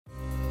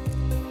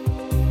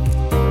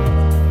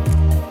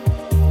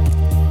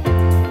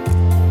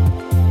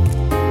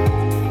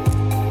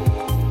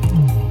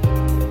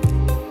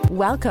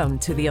Welcome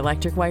to the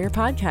Electric Wire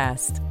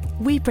Podcast.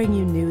 We bring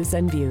you news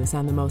and views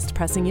on the most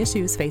pressing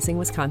issues facing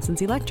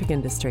Wisconsin's electric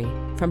industry,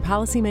 from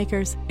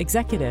policymakers,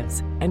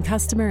 executives, and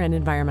customer and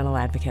environmental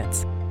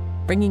advocates.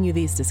 Bringing you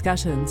these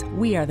discussions,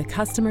 we are the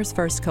Customers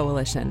First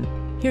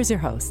Coalition. Here's your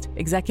host,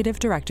 Executive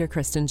Director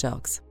Kristen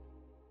Jilks.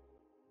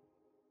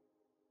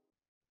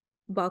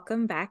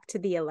 Welcome back to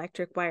the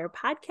Electric Wire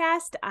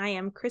Podcast. I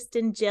am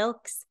Kristen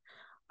Jilks.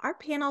 Our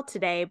panel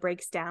today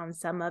breaks down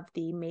some of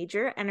the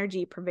major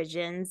energy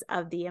provisions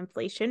of the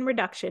Inflation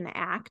Reduction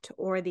Act,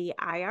 or the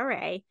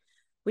IRA,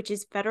 which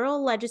is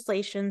federal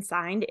legislation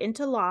signed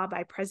into law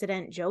by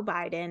President Joe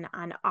Biden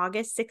on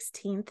August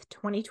 16th,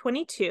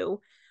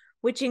 2022,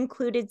 which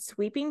included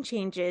sweeping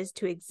changes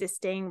to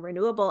existing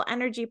renewable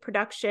energy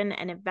production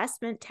and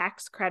investment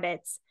tax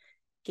credits,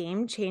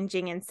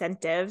 game-changing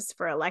incentives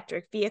for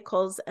electric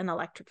vehicles and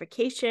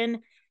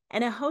electrification,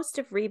 and a host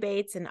of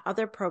rebates and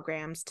other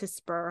programs to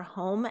spur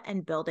home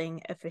and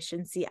building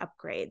efficiency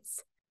upgrades.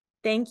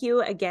 Thank you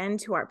again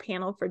to our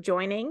panel for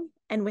joining.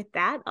 And with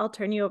that, I'll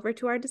turn you over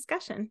to our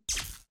discussion.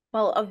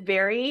 Well, a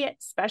very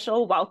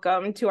special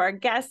welcome to our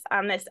guests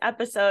on this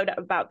episode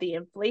about the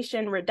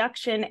Inflation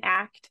Reduction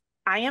Act.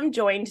 I am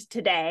joined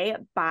today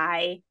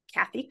by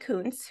Kathy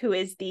Kuntz, who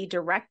is the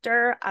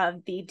director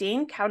of the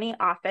Dane County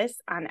Office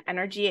on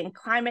Energy and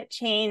Climate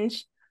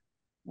Change.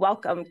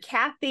 Welcome,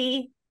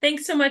 Kathy.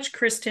 Thanks so much,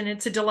 Kristen.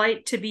 It's a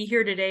delight to be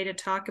here today to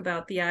talk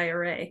about the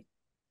IRA.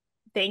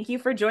 Thank you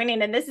for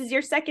joining. And this is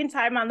your second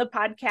time on the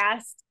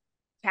podcast.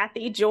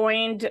 Kathy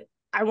joined,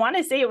 I want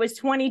to say it was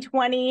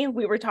 2020.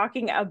 We were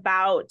talking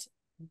about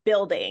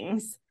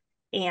buildings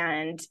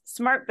and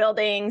smart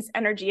buildings,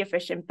 energy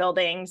efficient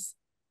buildings.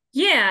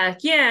 Yeah,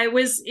 it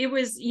was,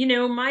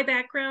 my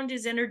background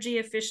is energy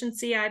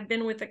efficiency. I've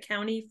been with the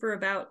county for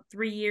about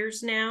 3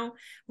 years now,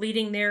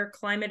 leading their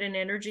climate and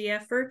energy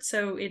efforts.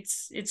 So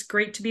it's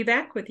great to be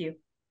back with you.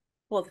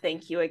 Well,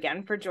 thank you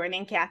again for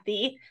joining,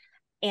 Kathy.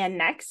 And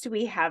next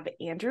we have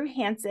Andrew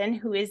Hansen,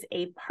 who is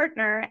a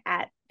partner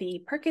at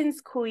the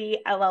Perkins Coie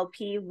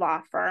LLP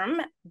law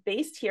firm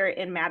based here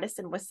in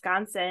Madison,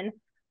 Wisconsin.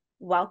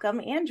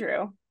 Welcome,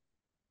 Andrew.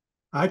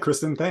 Hi,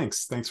 Kristen.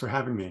 Thanks for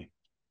having me.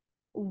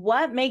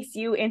 What makes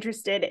you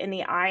interested in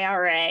the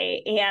IRA,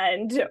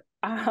 and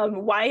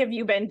why have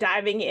you been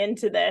diving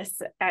into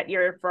this at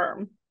your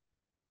firm?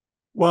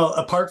 Well,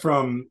 apart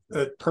from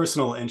a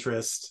personal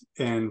interest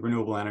in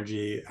renewable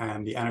energy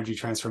and the energy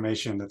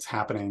transformation that's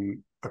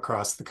happening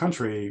across the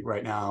country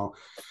right now,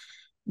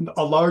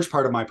 a large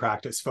part of my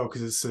practice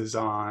focuses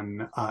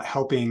on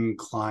helping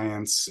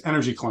clients,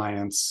 energy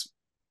clients,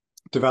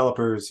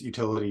 developers,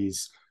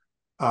 utilities,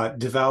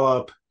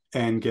 develop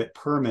and get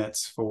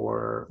permits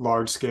for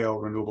large-scale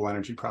renewable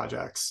energy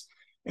projects.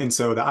 And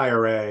so the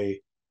IRA,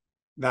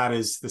 that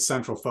is the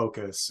central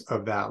focus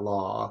of that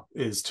law,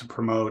 is to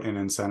promote and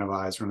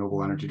incentivize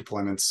renewable energy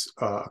deployments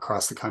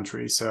across the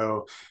country.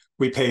 So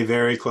we pay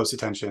very close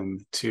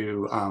attention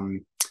to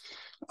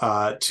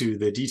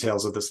the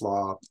details of this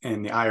law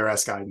and the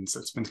IRS guidance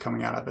that's been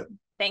coming out of it.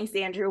 Thanks,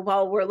 Andrew.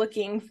 Well, we're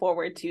looking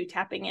forward to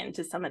tapping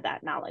into some of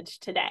that knowledge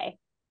today.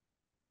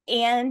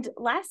 And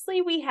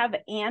lastly, we have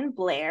Ann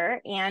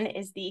Blair. Ann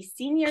is the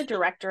Senior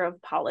Director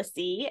of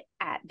Policy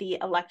at the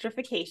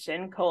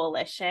Electrification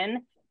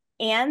Coalition.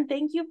 Ann,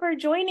 thank you for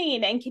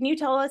joining. And can you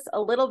tell us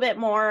a little bit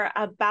more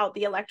about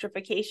the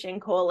Electrification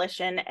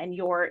Coalition and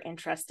your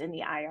interest in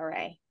the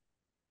IRA?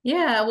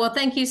 Yeah, well,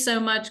 thank you so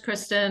much,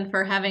 Kristen,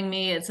 for having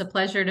me. It's a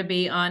pleasure to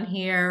be on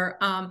here.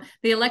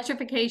 The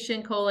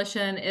Electrification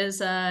Coalition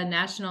is a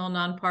national,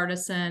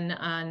 nonpartisan,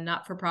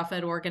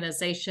 not-for-profit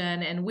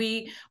organization, and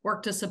we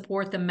work to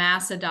support the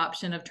mass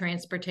adoption of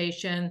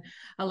transportation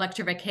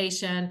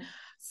electrification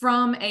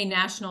from a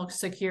national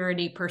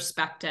security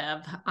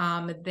perspective.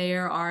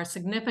 There are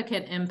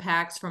significant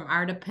impacts from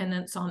our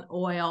dependence on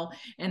oil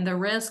and the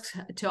risks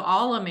to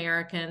all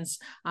Americans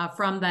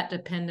from that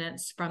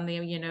dependence, from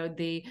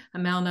the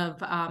amount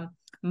of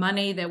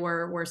money that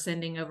we're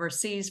sending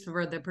overseas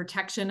for the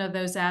protection of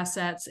those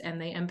assets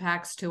and the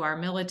impacts to our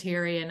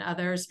military and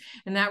others.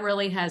 And that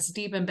really has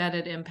deep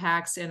embedded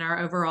impacts in our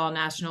overall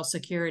national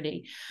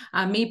security.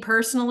 Me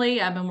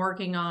personally, I've been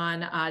working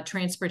on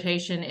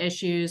transportation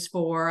issues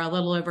for a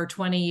little over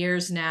 20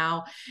 years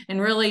now, and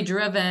really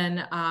driven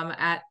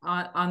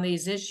on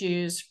these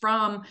issues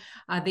from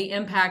the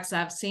impacts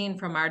I've seen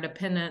from our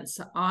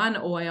dependence on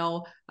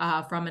oil,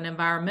 from an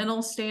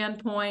environmental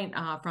standpoint,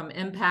 from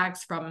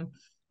impacts from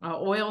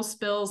oil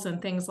spills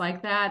and things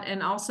like that,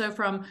 and also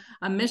from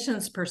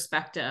emissions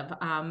perspective.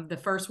 The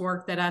first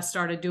work that I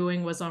started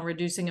doing was on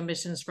reducing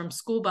emissions from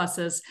school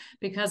buses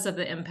because of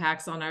the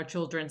impacts on our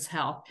children's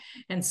health.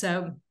 And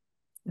so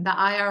the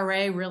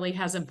IRA really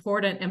has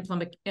important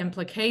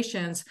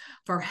implications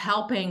for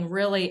helping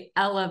really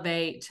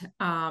elevate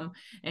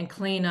and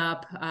clean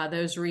up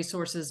those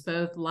resources,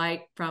 both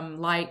light,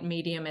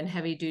 medium, and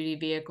heavy duty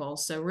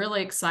vehicles. So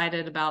really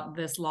excited about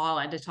this law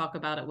and to talk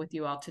about it with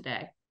you all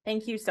today.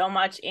 Thank you so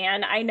much,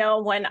 Ann. I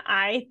know when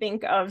I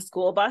think of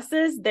school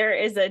buses, there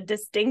is a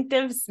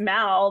distinctive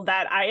smell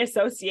that I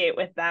associate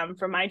with them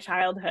from my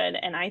childhood.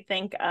 And I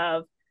think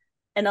of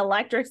an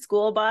electric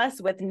school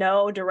bus with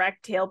no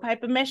direct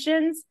tailpipe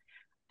emissions,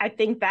 I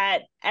think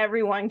that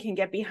everyone can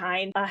get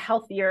behind a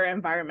healthier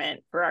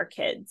environment for our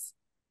kids.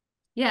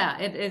 Yeah,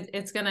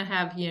 it's going to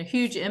have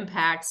huge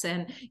impacts,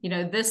 and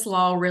this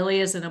law really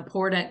is an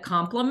important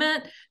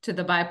complement to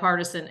the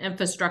bipartisan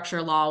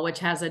infrastructure law, which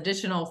has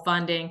additional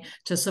funding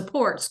to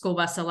support school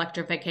bus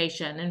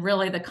electrification. And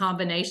really, the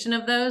combination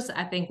of those,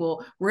 I think,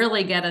 will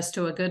really get us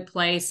to a good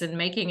place and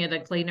making it a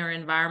cleaner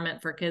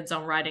environment for kids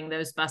on riding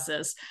those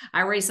buses.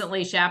 I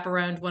recently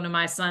chaperoned one of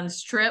my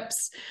son's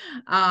trips,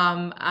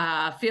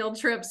 field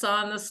trips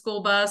on the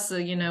school bus,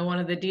 one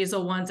of the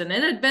diesel ones, and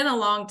it had been a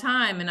long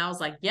time, and I was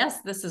like,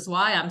 yes, this is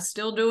why I'm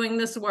still doing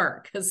this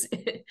work, because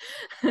it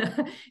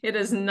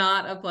is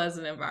not a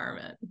pleasant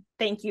environment.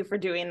 Thank you for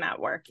doing that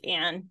work,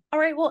 Anne. All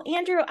right, well,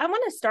 Andrew, I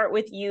want to start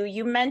with you.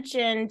 You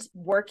mentioned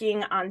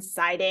working on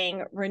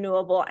siting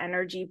renewable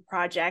energy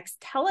projects.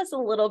 Tell us a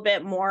little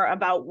bit more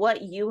about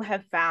what you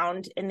have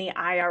found in the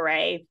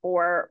IRA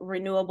for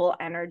renewable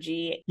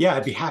energy. Yeah,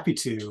 I'd be happy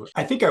to.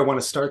 I think I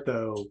want to start,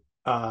 though,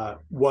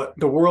 what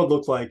the world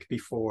looked like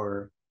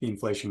before the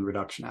Inflation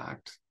Reduction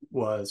Act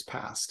was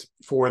passed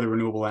for the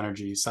renewable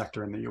energy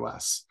sector in the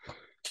US.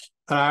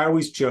 And I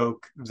always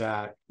joke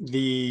that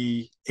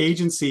the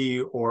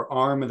agency or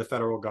arm of the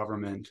federal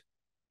government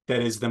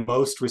that is the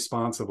most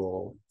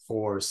responsible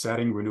for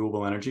setting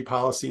renewable energy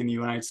policy in the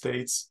United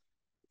States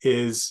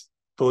is,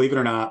 believe it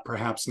or not,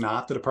 perhaps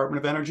not the Department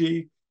of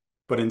Energy,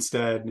 but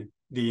instead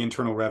the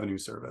Internal Revenue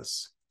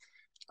Service.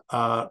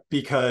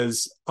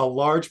 Because a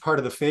large part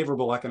of the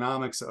favorable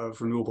economics of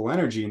renewable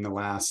energy in the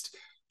last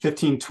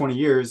 15, 20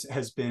 years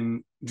has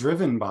been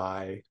driven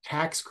by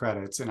tax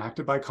credits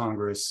enacted by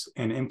Congress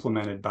and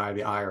implemented by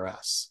the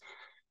IRS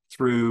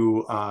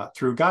through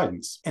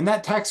guidance. And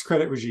that tax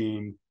credit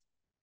regime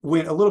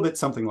went a little bit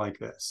something like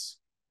this.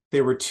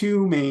 There were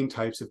two main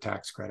types of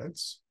tax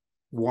credits.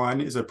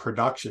 One is a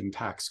production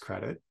tax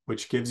credit,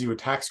 which gives you a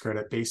tax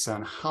credit based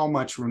on how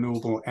much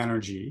renewable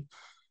energy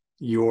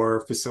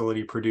your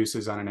facility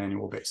produces on an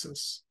annual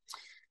basis.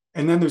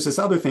 And then there's this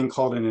other thing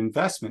called an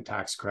investment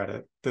tax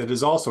credit that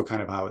is also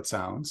kind of how it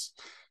sounds.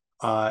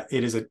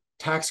 It is a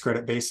tax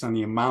credit based on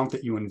the amount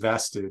that you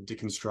invested to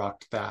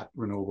construct that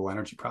renewable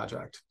energy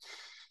project.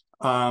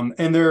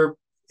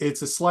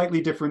 It's a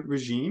slightly different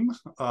regime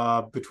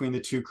between the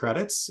two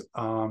credits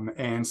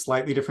and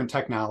slightly different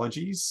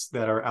technologies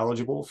that are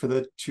eligible for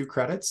the two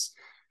credits.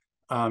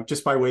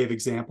 Just by way of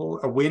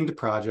example, a wind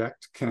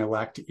project can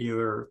elect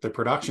either the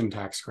production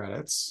tax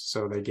credits,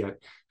 so they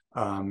get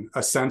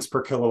a cents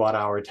per kilowatt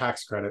hour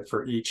tax credit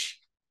for each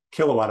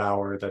kilowatt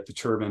hour that the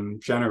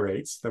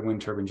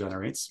wind turbine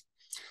generates,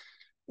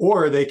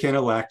 or they can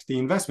elect the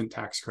investment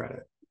tax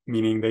credit,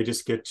 meaning they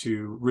just get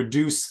to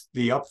reduce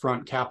the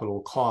upfront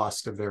capital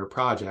cost of their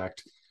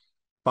project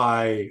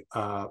by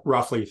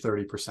roughly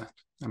 30%.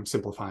 I'm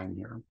simplifying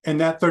here. And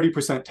that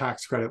 30%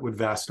 tax credit would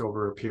vest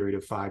over a period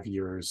of 5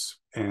 years.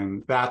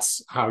 And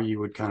that's how you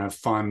would kind of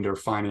fund or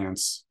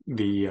finance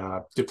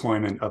the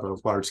deployment of a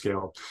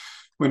large-scale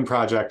wind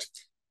project.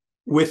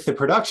 With the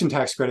production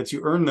tax credits,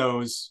 you earn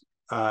those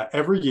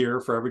every year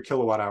for every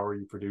kilowatt hour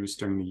you produce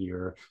during the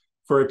year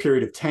for a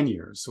period of 10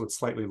 years. So it's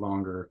slightly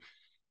longer.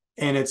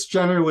 And it's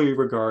generally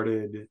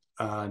regarded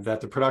that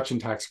the production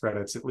tax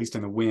credits, at least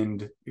in the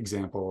wind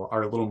example,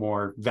 are a little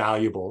more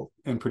valuable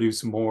and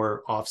produce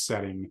more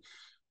offsetting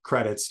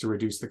credits to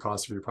reduce the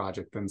cost of your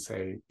project than,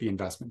 say, the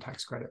investment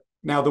tax credit.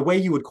 Now, the way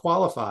you would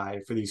qualify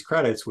for these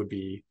credits would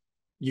be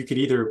you could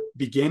either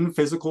begin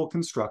physical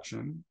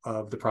construction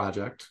of the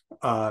project,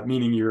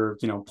 meaning you're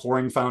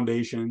pouring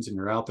foundations and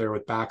you're out there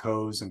with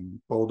backhoes and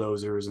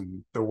bulldozers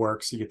and the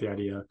works, you get the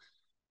idea.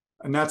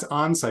 And that's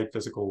on-site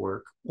physical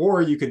work.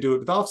 Or you could do it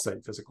with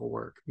off-site physical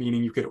work,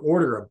 meaning you could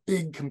order a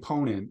big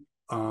component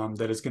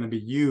that is going to be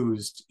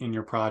used in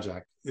your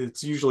project.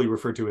 It's usually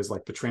referred to as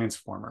like the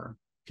transformer.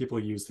 People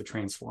use the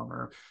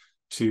transformer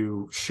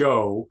to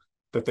show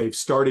that they've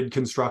started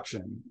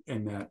construction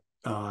and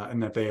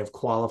that they have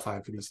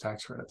qualified for these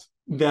tax credits.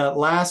 The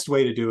last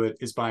way to do it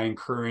is by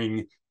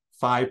incurring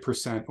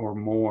 5% or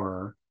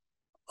more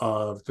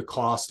of the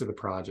cost of the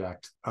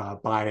project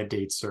by a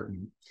date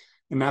certain.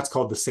 And that's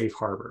called the safe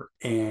harbor.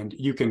 And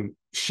you can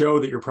show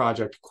that your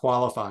project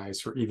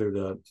qualifies for either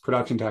the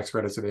production tax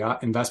credits or the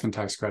investment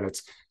tax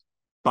credits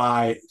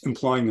by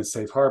employing the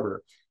safe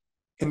harbor.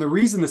 And the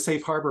reason the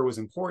safe harbor was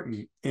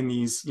important in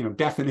these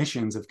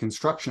definitions of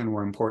construction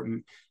were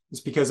important is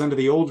because under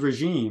the old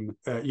regime,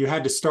 you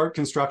had to start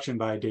construction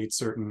by a date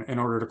certain in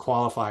order to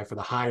qualify for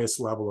the highest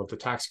level of the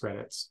tax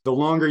credits. The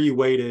longer you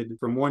waited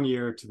from 1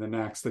 year to the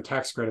next, the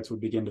tax credits would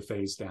begin to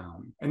phase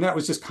down. And that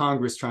was just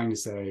Congress trying to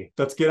say,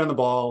 let's get on the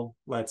ball.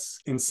 Let's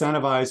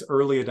incentivize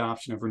early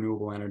adoption of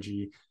renewable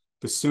energy.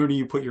 The sooner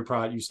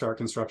you start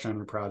construction on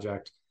your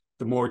project,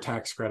 the more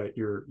tax credit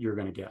you're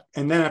going to get.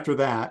 And then after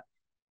that,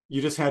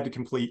 you just had to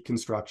complete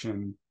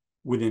construction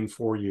within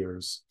 4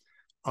 years.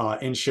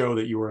 And show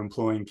that you were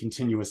employing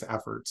continuous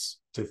efforts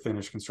to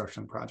finish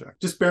construction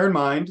project. Just bear in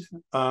mind,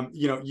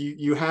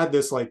 you had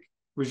this like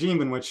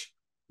regime in which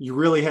you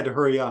really had to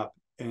hurry up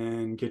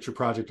and get your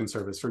project in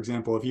service. For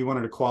example, if you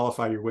wanted to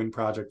qualify your wind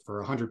project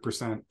for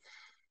 100%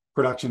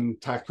 production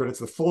tax credits,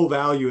 the full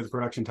value of the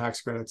production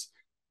tax credits,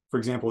 for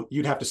example,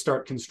 you'd have to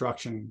start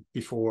construction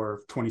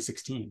before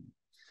 2016.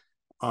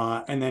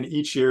 And then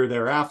each year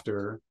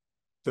thereafter,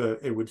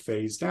 it would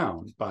phase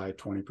down by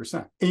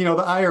 20%. And,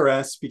 the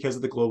IRS, because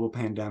of the global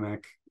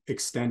pandemic,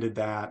 extended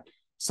that.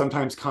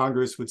 Sometimes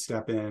Congress would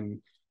step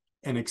in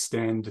and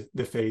extend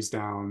the phase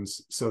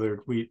downs so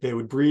they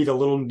would breathe a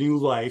little new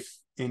life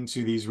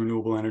into these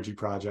renewable energy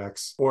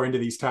projects or into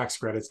these tax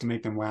credits to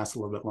make them last a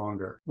little bit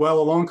longer. Well,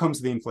 along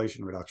comes the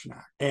Inflation Reduction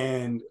Act.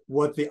 And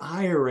what the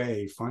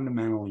IRA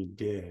fundamentally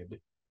did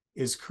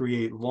is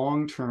create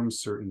long-term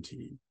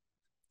certainty.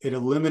 It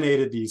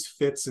eliminated these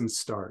fits and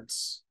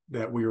starts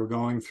that we were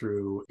going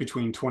through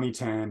between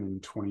 2010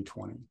 and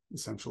 2020,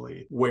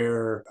 essentially,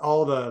 where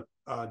all the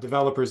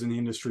developers in the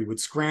industry would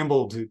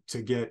scramble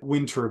to get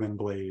wind turbine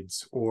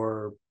blades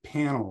or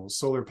panels,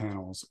 solar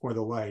panels, or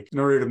the like, in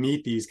order to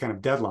meet these kind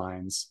of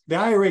deadlines. The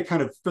IRA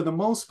kind of, for the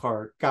most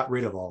part, got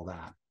rid of all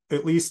that,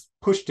 at least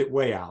pushed it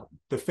way out.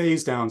 The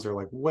phase downs are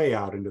like way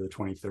out into the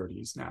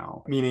 2030s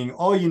now, meaning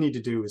all you need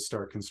to do is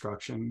start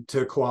construction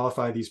to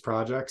qualify these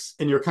projects,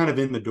 and you're kind of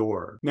in the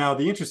door. Now,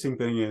 the interesting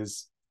thing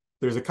is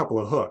there's a couple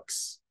of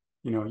hooks.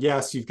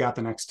 Yes, you've got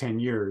the next 10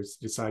 years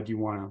to decide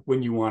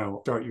when you want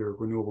to start your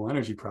renewable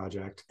energy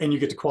project, and you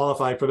get to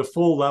qualify for the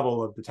full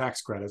level of the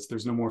tax credits.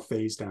 There's no more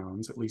phase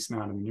downs, at least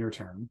not in the near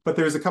term. But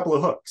there's a couple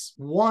of hooks.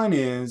 One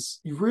is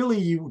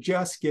you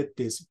just get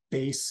this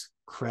base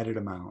credit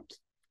amount.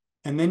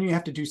 And then you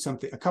have to do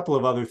a couple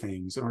of other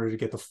things in order to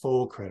get the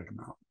full credit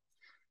amount.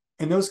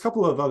 And those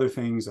couple of other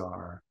things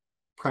are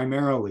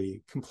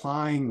primarily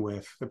complying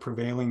with the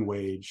prevailing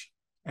wage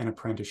and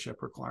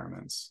apprenticeship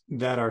requirements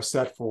that are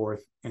set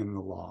forth in the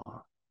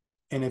law.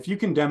 And if you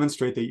can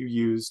demonstrate that you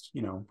used,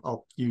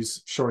 I'll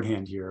use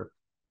shorthand here,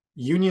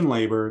 union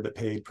labor that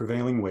paid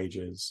prevailing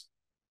wages,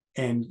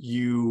 and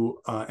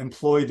you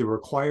employed the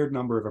required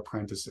number of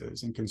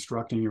apprentices in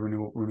constructing your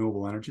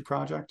renewable energy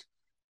project,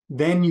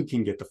 then you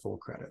can get the full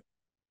credit.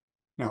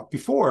 Now,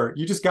 before,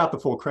 you just got the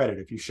full credit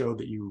if you showed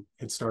that you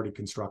had started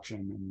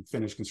construction and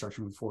finished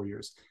construction in 4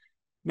 years.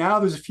 Now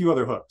there's a few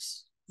other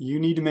hooks. You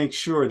need to make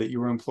sure that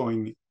you are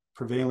employing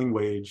prevailing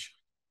wage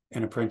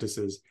and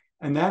apprentices.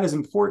 And that is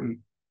important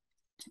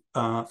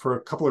for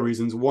a couple of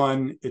reasons.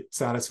 One, it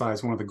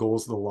satisfies one of the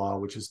goals of the law,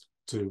 which is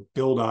to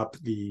build up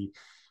the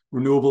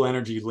renewable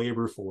energy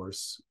labor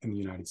force in the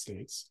United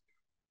States,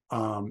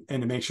 and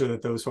to make sure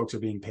that those folks are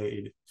being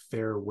paid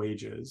fair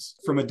wages.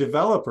 From a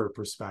developer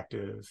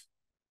perspective,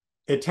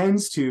 it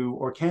tends to,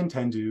 or can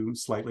tend to,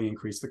 slightly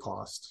increase the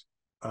cost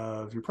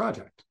of your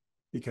project,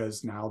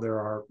 because now there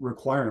are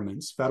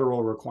requirements,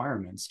 federal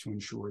requirements, to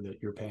ensure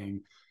that you're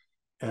paying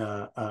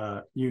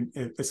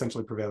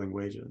essentially prevailing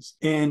wages.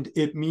 And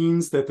it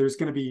means that there's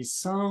going to be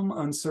some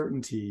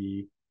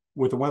uncertainty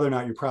with whether or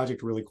not your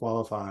project really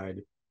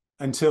qualified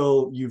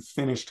until you've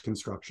finished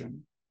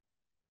construction,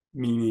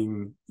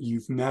 meaning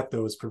you've met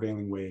those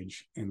prevailing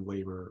wage and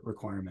labor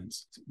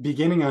requirements.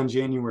 Beginning on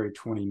January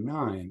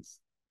 29th,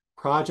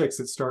 projects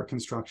that start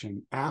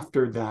construction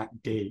after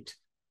that date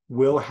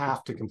will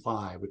have to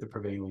comply with the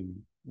prevailing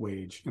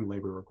wage and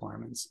labor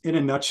requirements. In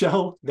a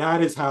nutshell,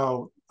 that is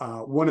how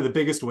one of the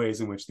biggest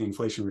ways in which the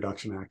Inflation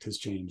Reduction Act has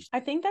changed. I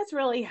think that's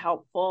really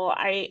helpful.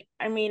 I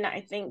mean,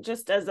 I think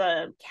just as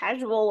a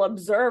casual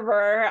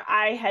observer,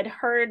 I had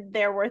heard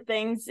there were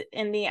things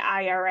in the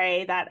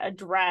IRA that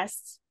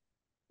addressed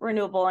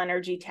renewable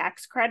energy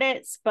tax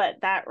credits, but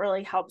that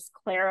really helps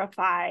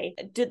clarify.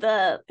 Do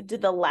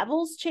the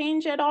levels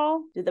change at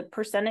all? Do the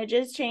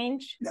percentages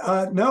change?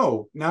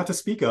 No, not to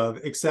speak of,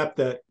 except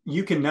that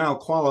you can now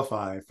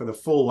qualify for the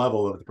full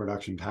level of the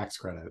production tax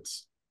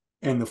credits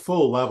and the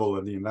full level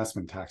of the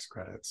investment tax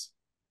credits.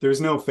 There's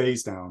no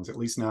phase downs, at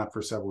least not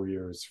for several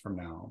years from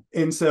now.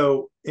 And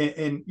so,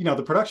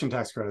 the production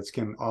tax credits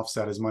can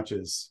offset as much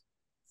as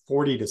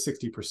 40 to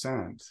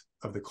 60%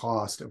 of the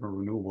cost of a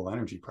renewable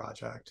energy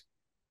project.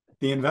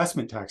 The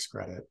investment tax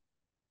credit,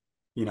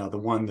 the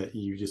one that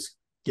you just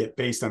get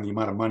based on the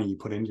amount of money you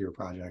put into your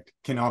project,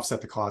 can offset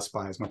the cost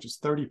by as much as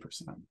 30%.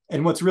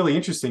 And what's really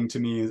interesting to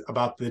me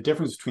about the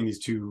difference between these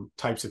two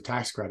types of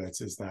tax credits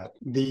is that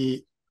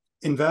the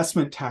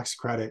investment tax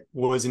credit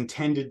was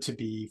intended to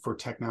be for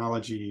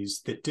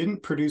technologies that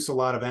didn't produce a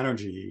lot of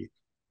energy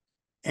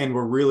and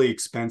were really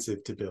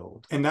expensive to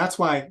build. And that's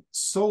why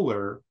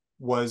solar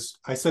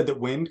I said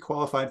that wind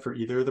qualified for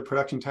either the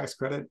production tax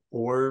credit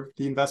or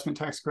the investment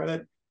tax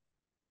credit.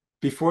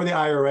 Before the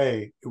IRA,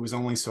 it was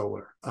only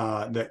solar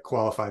that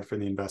qualified for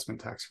the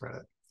investment tax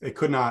credit.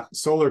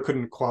 Solar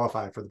couldn't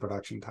qualify for the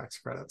production tax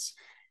credits.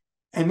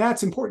 And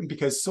that's important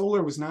because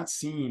solar was not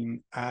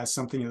seen as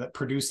something that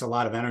produced a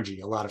lot of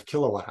energy, a lot of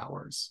kilowatt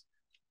hours.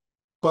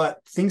 But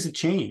things have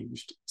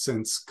changed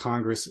since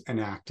Congress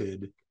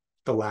enacted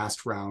the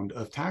last round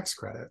of tax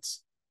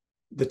credits.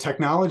 The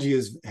technology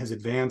has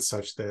advanced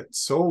such that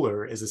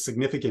solar is a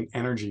significant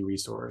energy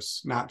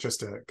resource, not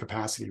just a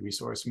capacity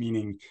resource,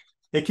 meaning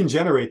it can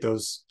generate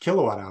those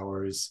kilowatt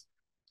hours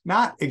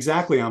not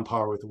exactly on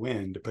par with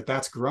wind, but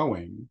that's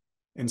growing.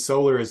 And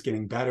solar is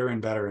getting better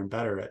and better and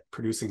better at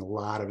producing a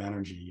lot of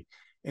energy.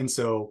 And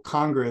so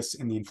Congress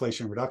in the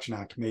Inflation Reduction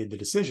Act made the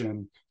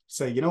decision to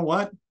say, you know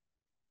what?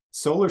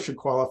 Solar should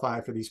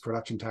qualify for these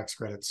production tax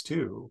credits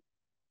too,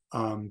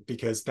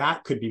 because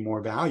that could be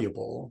more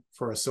valuable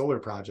for a solar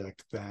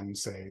project than,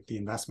 say, the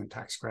investment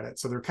tax credit.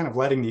 So they're kind of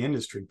letting the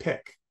industry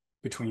pick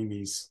between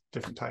these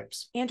different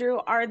types. Andrew,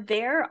 are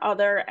there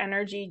other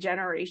energy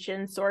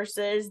generation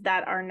sources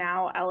that are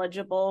now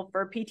eligible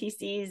for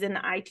PTCs and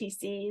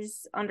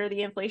ITCs under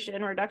the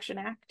Inflation Reduction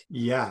Act?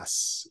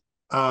 Yes.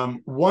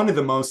 One of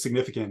the most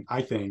significant,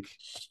 I think,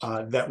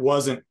 that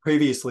wasn't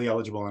previously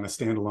eligible on a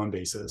standalone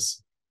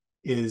basis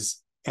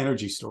is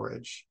energy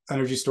storage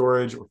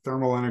or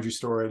thermal energy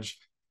storage,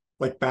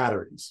 like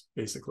batteries,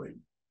 basically.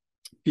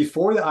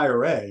 Before the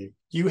IRA,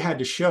 you had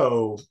to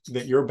show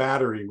that your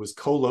battery was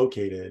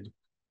co-located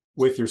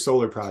with your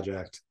solar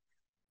project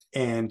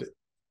and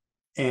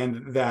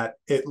that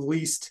at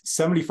least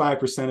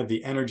 75% of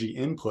the energy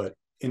input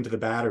into the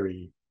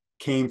battery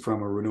came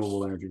from a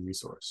renewable energy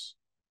resource.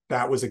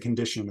 That was a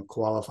condition of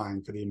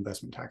qualifying for the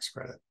investment tax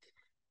credit.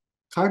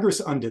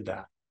 Congress undid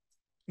that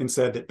and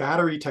said that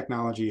battery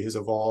technology has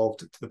evolved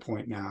to the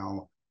point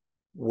now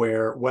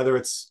where, whether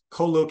it's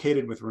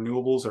co-located with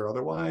renewables or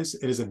otherwise,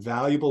 it is a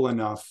valuable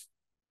enough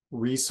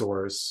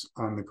resource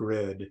on the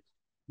grid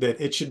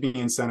that it should be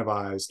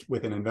incentivized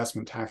with an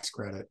investment tax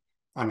credit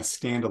on a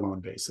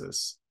standalone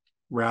basis,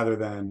 rather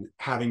than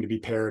having to be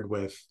paired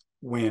with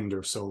wind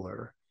or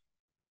solar.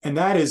 And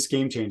that is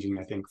game-changing,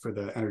 I think, for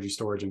the energy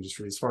storage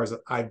industry, as far as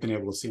I've been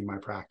able to see in my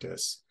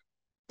practice.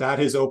 That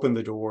has opened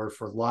the door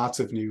for lots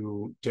of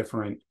new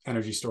different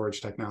energy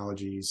storage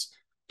technologies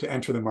to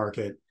enter the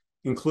market,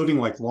 including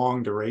like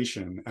long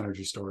duration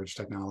energy storage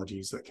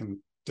technologies that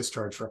can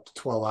discharge for up to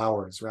 12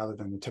 hours rather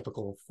than the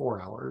typical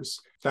 4 hours.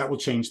 That will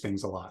change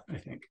things a lot, I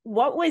think.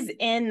 What was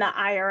in the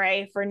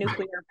IRA for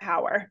nuclear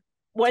power?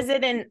 Was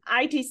it an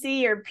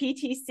ITC or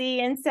PTC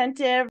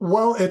incentive?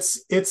 Well,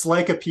 it's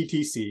like a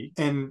PTC,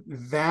 and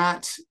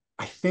that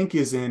I think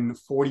is in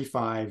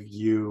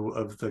 45U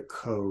of the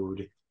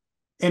code.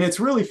 And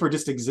it's really for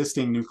just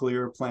existing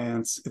nuclear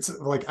plants. It's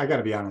like, I got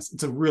to be honest,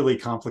 it's a really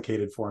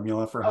complicated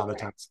formula for how the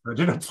tax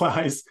credit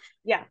applies.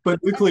 Yeah. But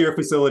nuclear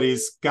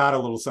facilities got a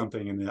little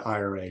something in the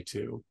IRA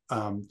too.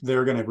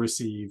 They're going to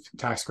receive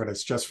tax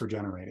credits just for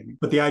generating.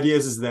 But the idea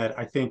is that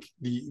I think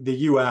the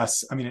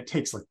US, I mean, it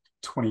takes like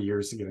 20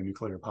 years to get a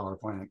nuclear power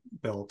plant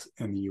built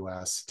in the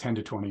US, 10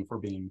 to 20 if we're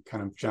being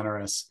kind of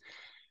generous.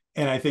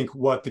 And I think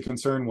what the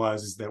concern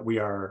was is that we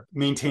are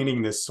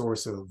maintaining this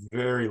source of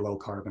very low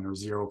carbon or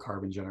zero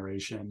carbon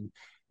generation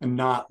and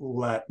not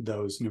let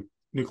those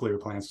nuclear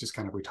plants just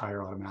kind of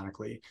retire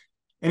automatically.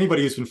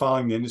 Anybody who's been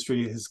following the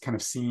industry has kind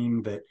of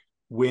seen that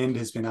wind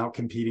has been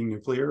outcompeting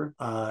nuclear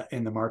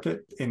in the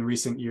market in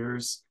recent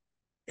years.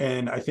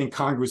 And I think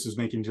Congress was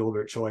making a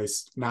deliberate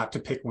choice not to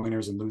pick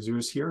winners and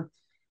losers here,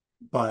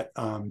 but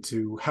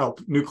to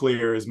help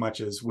nuclear as much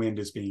as wind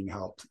is being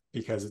helped,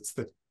 because it's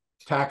the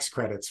tax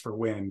credits for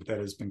wind that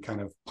has been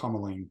kind of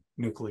pummeling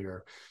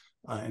nuclear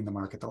in the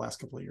market the last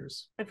couple of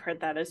years. I've heard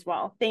that as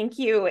well. Thank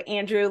you,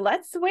 Andrew.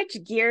 Let's switch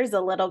gears a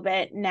little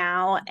bit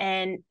now.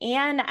 And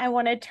Anne, I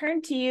want to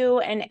turn to you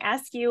and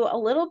ask you a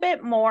little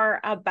bit more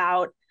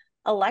about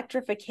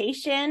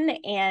electrification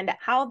and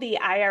how the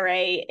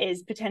IRA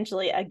is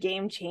potentially a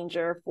game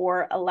changer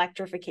for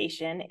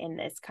electrification in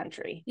this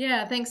country.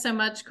 Yeah, thanks so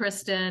much,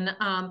 Kristen.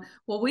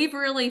 Well, we've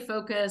really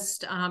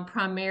focused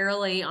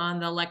primarily on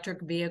the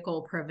electric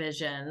vehicle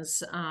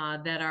provisions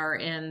that are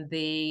in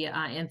the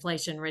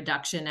Inflation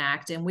Reduction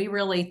Act. And we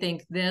really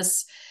think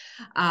this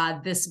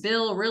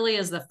bill really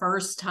is the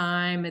first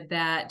time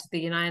that the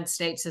United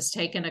States has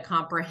taken a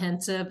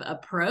comprehensive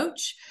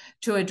approach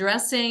to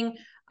addressing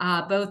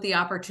both the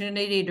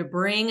opportunity to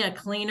bring a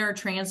cleaner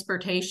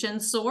transportation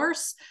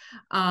source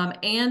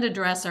and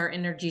address our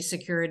energy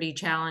security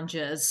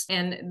challenges.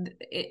 And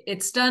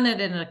it's done it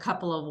in a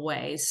couple of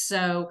ways.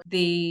 So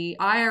the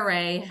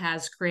IRA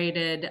has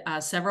created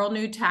several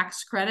new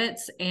tax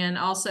credits and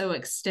also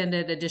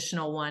extended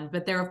additional one.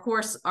 But there, of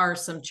course, are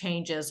some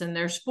changes. And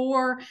there's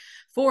four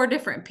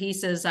different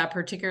pieces I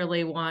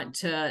particularly want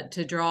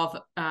to draw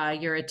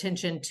your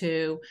attention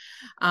to.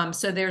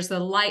 So there's the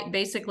light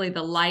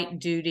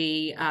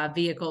duty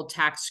vehicle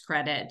tax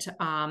credit,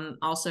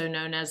 also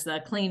known as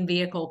the clean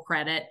vehicle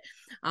credit.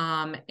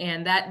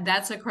 And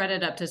that's a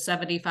credit up to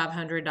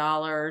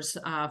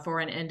 $7,500 for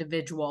an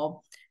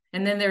individual.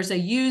 And then there's a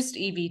used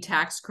EV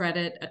tax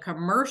credit, a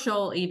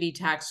commercial EV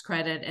tax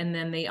credit, and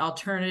then the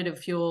alternative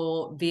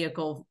fuel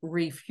vehicle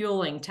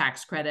refueling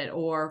tax credit,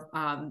 or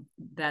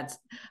that's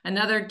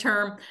another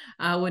term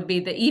would be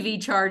the EV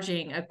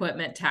charging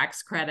equipment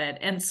tax credit.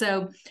 And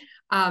so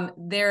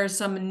There are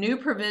some new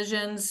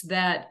provisions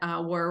that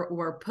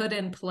were put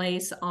in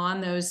place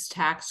on those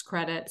tax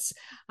credits.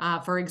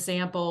 For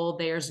example,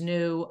 there's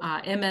new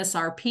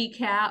MSRP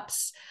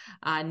caps,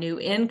 new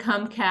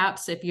income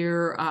caps if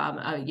you're,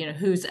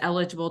 who's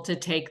eligible to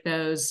take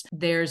those.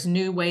 There's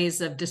new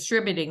ways of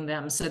distributing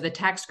them. So the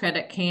tax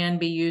credit can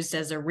be used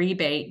as a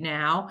rebate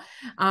now.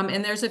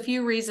 And there's a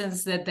few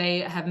reasons that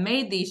they have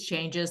made these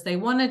changes. They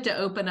wanted to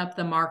open up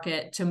the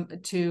market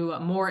to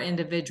more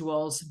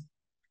individuals,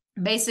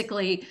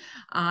 basically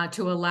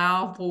to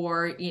allow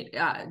for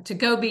to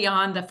go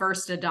beyond the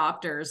first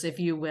adopters, if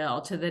you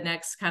will, to the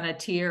next kind of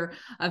tier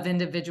of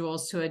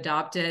individuals to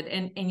adopt it,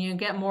 and you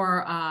get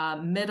more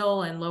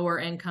middle and lower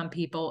income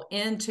people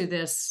into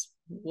this,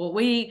 what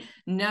we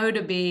know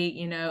to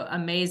be,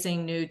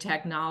 amazing new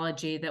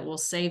technology that will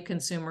save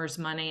consumers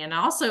money, and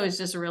also is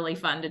just really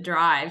fun to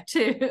drive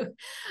too.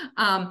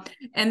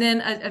 And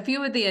then a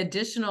few of the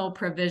additional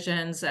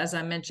provisions, as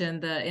I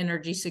mentioned, the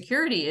energy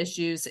security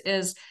issues,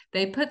 is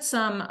they put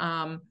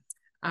some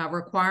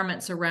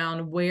requirements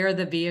around where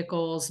the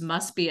vehicles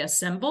must be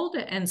assembled.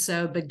 And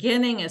so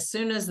beginning as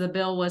soon as the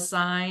bill was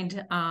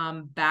signed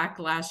back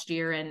last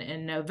year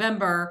in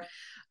November,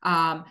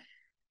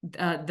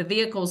 the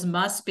vehicles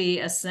must be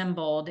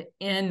assembled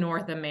in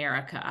North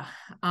America.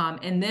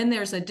 And then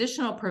there's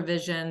additional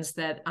provisions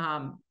that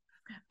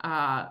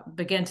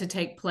begun to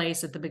take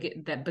place at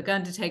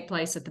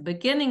the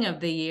beginning of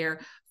the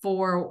year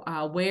for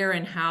where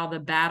and how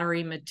the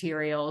battery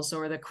materials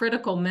or the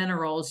critical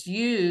minerals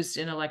used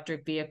in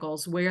electric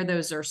vehicles, where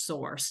those are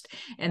sourced.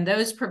 And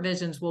those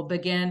provisions will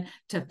begin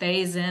to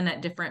phase in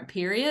at different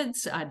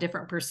periods,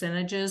 different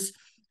percentages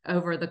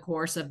over the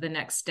course of the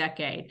next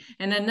decade.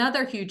 And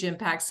another huge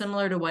impact,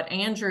 similar to what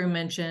Andrew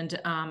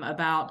mentioned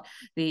about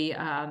the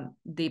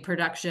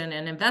production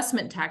and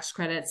investment tax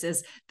credits,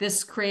 is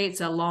this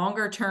creates a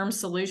longer term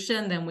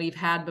solution than we've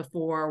had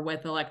before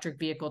with electric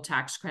vehicle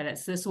tax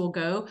credits. This will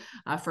go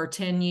for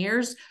 10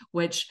 years,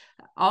 which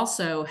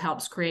also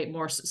helps create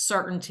more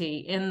certainty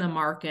in the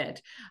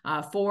market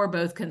for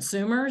both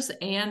consumers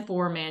and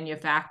for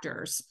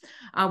manufacturers.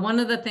 One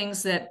of the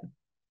things that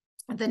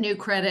the new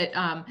credit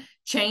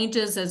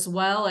changes, as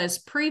well as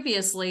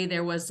previously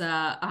there was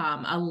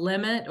a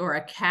limit or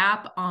a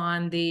cap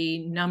on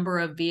the number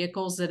of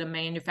vehicles that a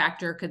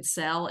manufacturer could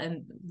sell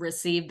and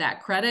receive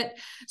that credit.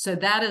 So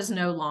that is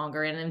no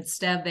longer, and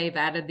instead they've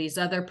added these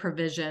other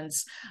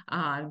provisions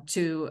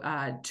to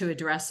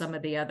address some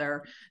of the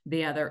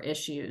other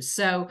issues.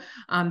 So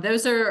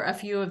those are a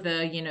few of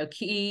the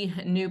key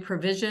new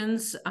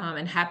provisions,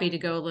 and happy to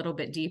go a little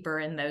bit deeper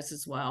in those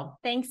as well.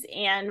 Thanks,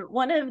 Anne.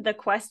 One of the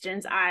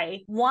questions I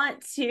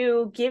want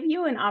to give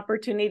you an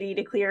opportunity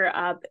to clear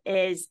up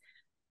is,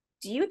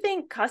 do you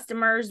think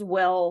customers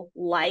will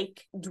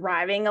like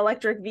driving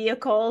electric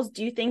vehicles?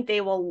 Do you think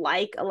they will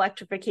like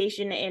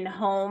electrification in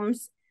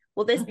homes?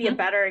 Will this be a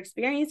better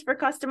experience for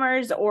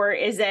customers, or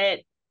is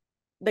it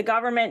the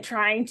government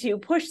trying to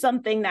push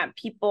something that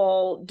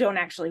people don't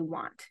actually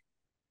want?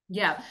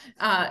 Yeah,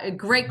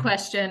 great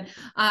question.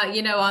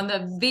 On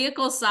the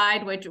vehicle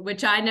side,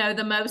 which I know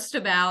the most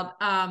about,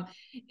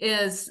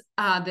 is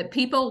that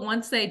people,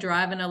 once they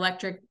drive an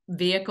electric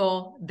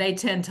vehicle, they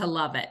tend to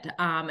love it,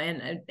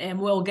 and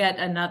will get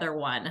another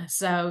one.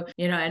 So,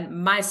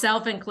 and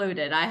myself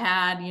included, I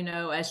had,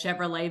 a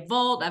Chevrolet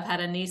Volt, I've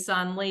had a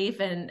Nissan Leaf,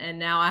 and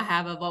now I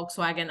have a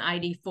Volkswagen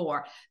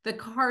ID4. The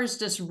cars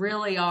just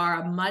really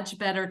are a much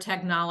better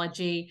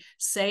technology,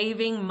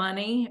 saving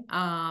money.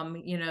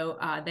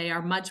 They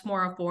are much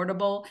more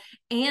affordable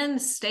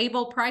and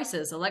stable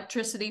prices.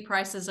 Electricity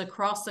prices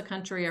across the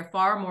country are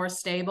far more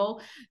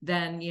stable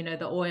than,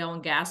 the oil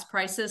and gas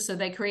prices. So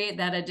they create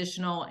that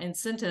additional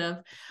incentive,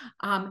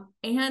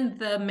 and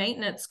the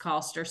maintenance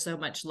costs are so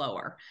much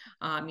lower.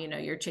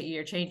 You're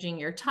changing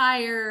your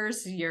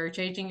tires, you're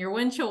changing your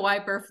windshield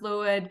wiper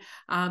fluid,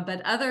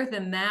 but other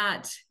than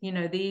that,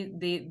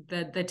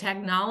 the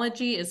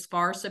technology is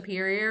far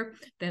superior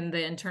than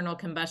the internal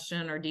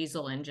combustion or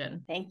diesel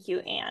engine. Thank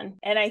you, Anne.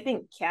 And I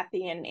think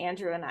Kathy and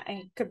Andrew and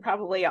I could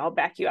probably all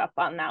back you up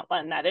on that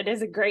one, that it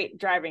is a great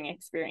driving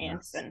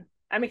experience. Yes. And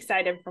I'm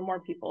excited for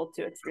more people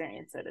to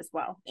experience it as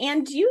well.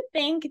 And do you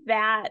think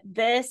that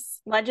this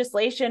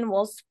legislation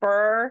will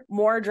spur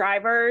more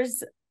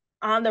drivers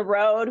on the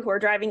road who are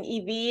driving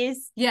EVs?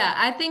 Yeah,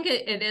 I think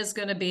it is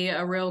going to be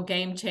a real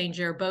game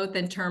changer, both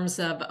in terms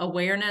of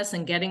awareness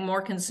and getting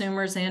more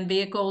consumers and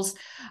vehicles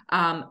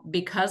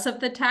because of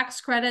the tax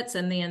credits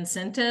and the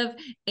incentive,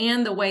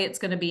 and the way it's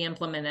going to be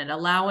implemented,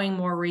 allowing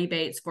more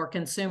rebates for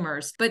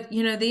consumers. But,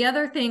 the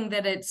other thing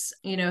that it's,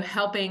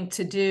 helping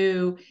to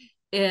do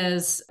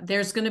is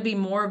there's going to be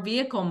more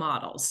vehicle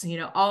models.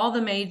 All the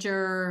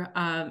major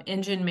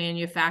engine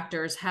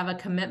manufacturers have a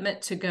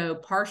commitment to go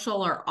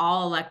partial or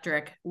all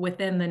electric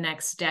within the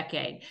next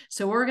decade.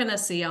 So we're going to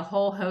see a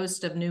whole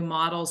host of new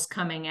models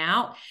coming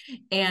out,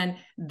 and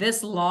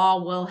this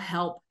law will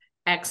help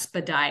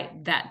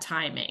expedite that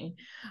timing.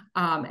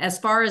 As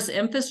far as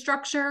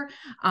infrastructure,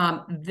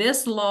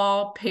 this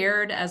law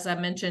paired, as I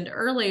mentioned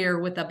earlier,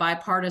 with a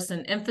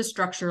bipartisan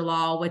infrastructure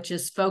law, which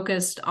is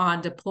focused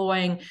on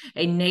deploying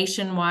a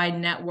nationwide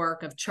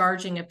network of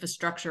charging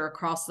infrastructure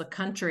across the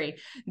country.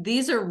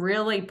 These are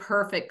really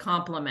perfect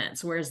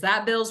complements, whereas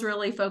that bill's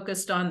really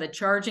focused on the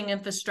charging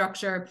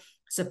infrastructure,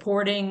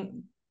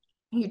 supporting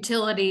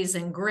utilities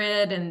and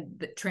grid and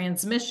the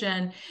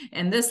transmission,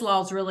 and this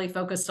law is really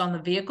focused on the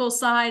vehicle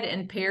side,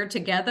 and paired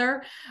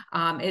together,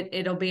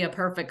 it'll be a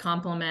perfect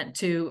complement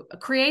to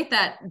create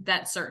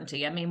that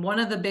certainty. I mean, one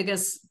of the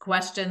biggest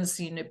questions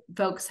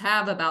folks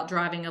have about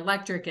driving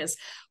electric is,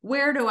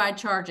 where do I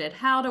charge it?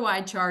 How do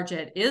I charge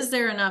it? Is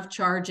there enough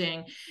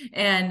charging?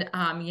 And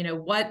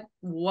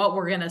what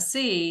we're going to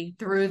see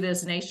through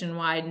this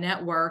nationwide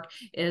network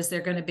is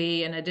there's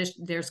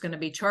going to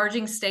be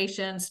charging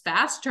stations,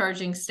 fast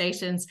charging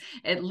stations,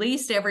 at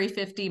least every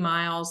 50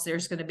 miles.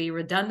 There's going to be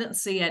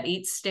redundancy at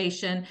each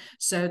station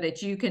so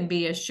that you can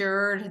be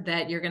assured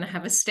that you're going to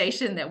have a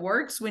station that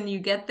works when you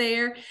get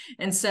there.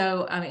 And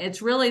so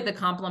it's really the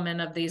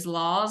complement of these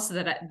laws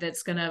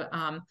that's going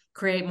to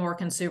create more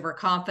consumer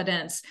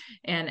confidence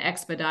and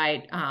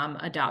expedite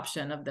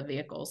adoption of the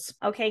vehicles.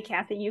 Okay,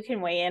 Kathy, you can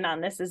weigh in on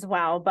this as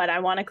well, but I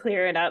want to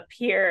clear it up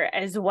here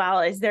as well.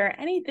 Is there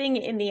anything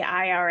in the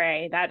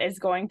IRA that is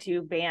going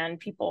to ban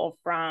people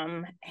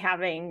from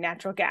having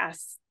natural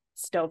gas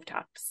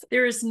stovetops?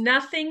 There is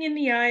nothing in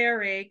the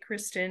IRA,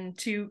 Kristen,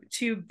 to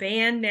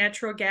ban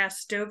natural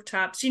gas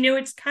stovetops.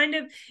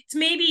 It's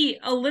maybe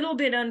a little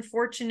bit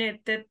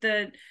unfortunate that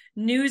the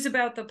news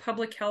about the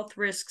public health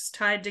risks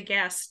tied to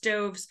gas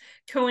stoves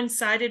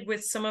coincided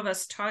with some of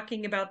us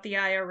talking about the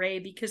IRA,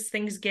 because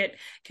things get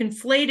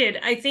conflated.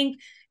 I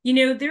think,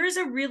 there is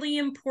a really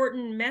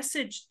important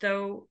message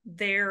though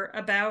there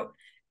about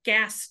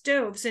gas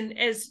stoves. And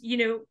as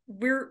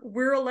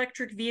we're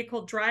electric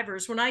vehicle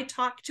drivers. When I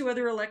talk to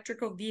other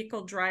electrical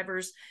vehicle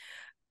drivers,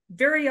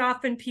 very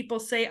often people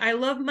say, I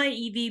love my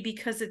EV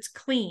because it's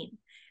clean.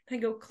 And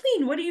I go,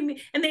 clean? What do you mean?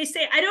 And they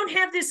say, I don't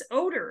have this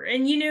odor.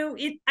 And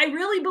I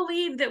really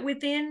believe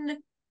that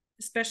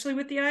especially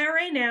with the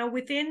IRA now,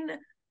 within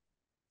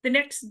the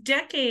next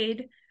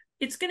decade,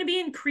 it's going to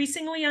be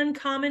increasingly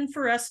uncommon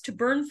for us to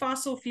burn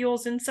fossil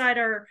fuels inside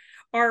our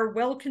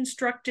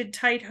well-constructed,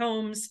 tight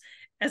homes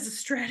as a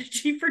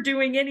strategy for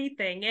doing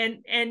anything.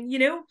 And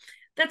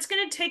that's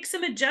going to take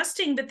some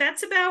adjusting, but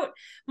that's about,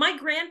 my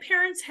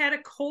grandparents had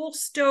a coal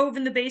stove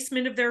in the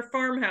basement of their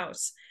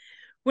farmhouse.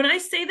 When I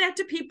say that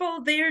to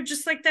people, they're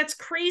just like, that's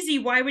crazy.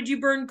 Why would you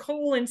burn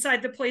coal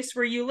inside the place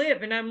where you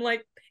live? And I'm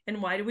like,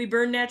 and why do we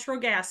burn natural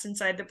gas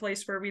inside the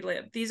place where we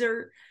live? This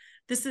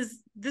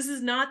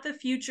is not the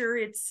future.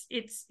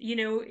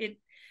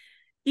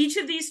 Each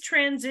of these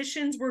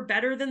transitions were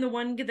better than the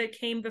one that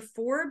came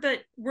before,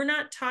 but we're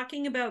not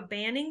talking about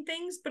banning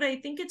things. But I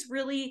think it's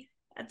really,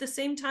 at the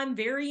same time,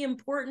 very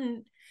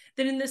important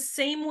that in the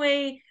same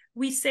way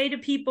we say to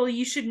people,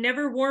 you should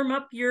never warm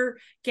up your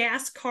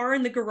gas car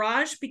in the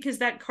garage because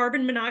that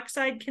carbon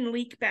monoxide can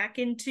leak back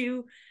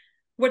into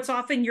what's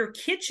often your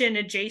kitchen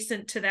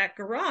adjacent to that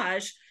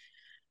garage.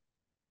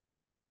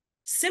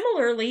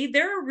 Similarly,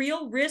 there are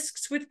real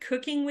risks with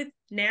cooking with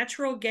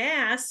natural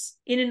gas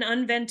in an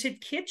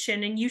unvented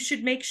kitchen, and you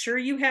should make sure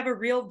you have a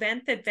real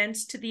vent that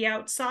vents to the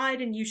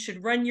outside, and you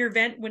should run your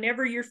vent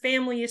whenever your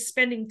family is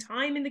spending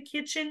time in the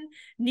kitchen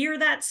near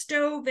that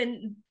stove.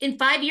 And in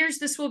 5 years,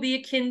 this will be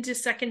akin to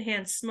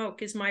secondhand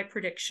smoke, is my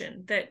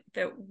prediction, that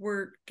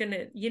we're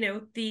gonna,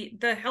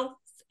 the health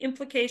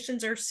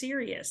implications are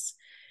serious.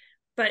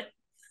 But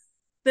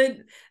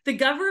the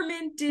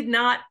government did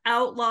not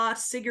outlaw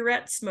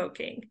cigarette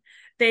smoking.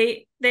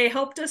 They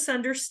helped us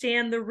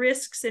understand the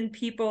risks, and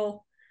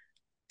people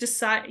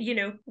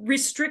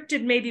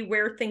restricted maybe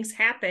where things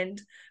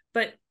happened,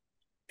 but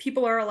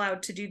people are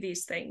allowed to do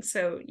these things.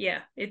 So yeah,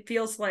 it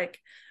feels like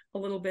a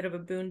little bit of a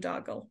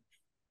boondoggle.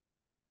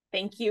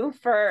 Thank you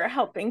for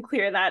helping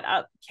clear that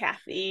up,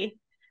 Kathy.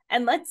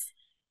 And let's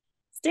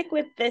stick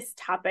with this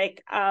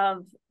topic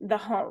of the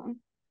home.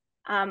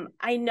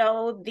 I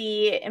know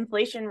the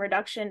Inflation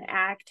Reduction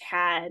Act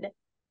had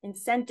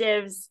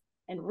incentives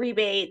and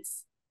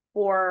rebates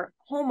for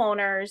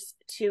homeowners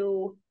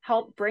to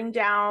help bring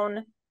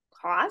down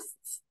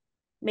costs,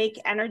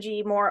 make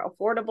energy more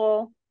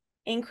affordable,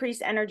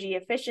 increase energy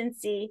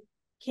efficiency.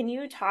 Can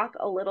you talk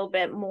a little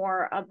bit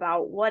more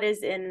about what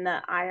is in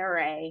the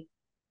IRA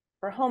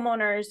for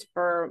homeowners,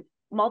 for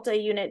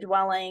multi-unit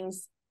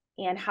dwellings,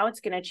 and how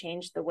it's going to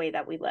change the way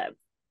that we live?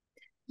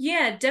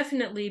 Yeah,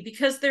 definitely,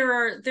 because there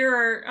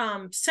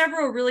are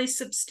several really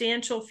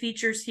substantial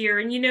features here.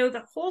 And,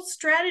 the whole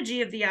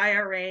strategy of the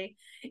IRA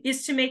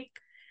is to make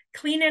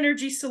clean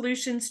energy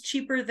solutions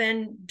cheaper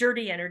than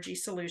dirty energy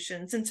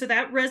solutions. And so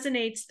that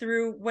resonates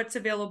through what's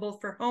available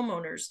for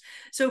homeowners.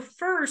 So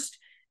first,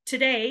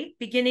 today,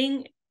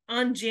 beginning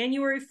on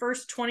January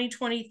 1st,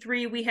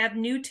 2023, we have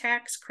new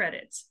tax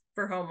credits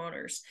for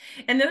homeowners.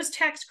 And those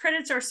tax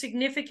credits are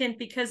significant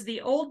because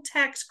the old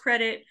tax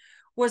credit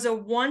was a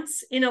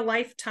once in a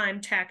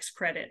lifetime tax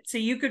credit. So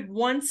you could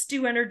once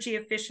do energy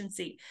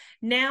efficiency.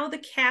 Now the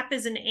cap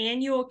is an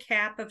annual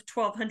cap of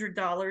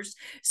 $1,200.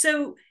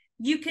 So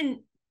you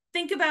can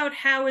think about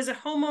how, as a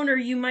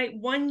homeowner, you might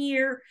one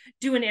year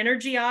do an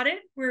energy audit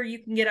where you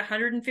can get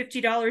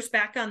 $150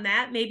 back on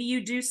that. Maybe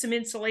you do some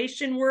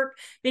insulation work.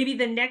 Maybe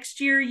the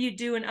next year you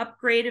do an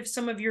upgrade of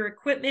some of your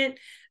equipment.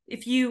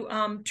 If you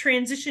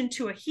transition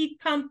to a heat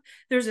pump,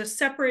 there's a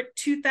separate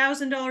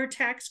 $2,000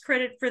 tax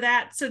credit for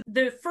that. So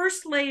the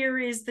first layer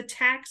is the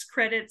tax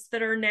credits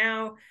that are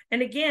now,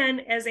 and again,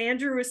 as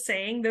Andrew was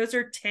saying, those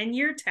are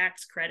 10-year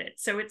tax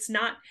credits. So it's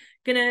not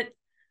going to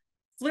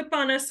flip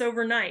on us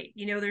overnight.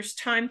 There's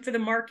time for the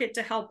market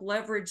to help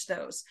leverage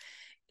those.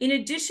 In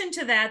addition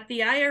to that,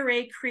 the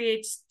IRA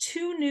creates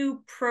 2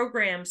 new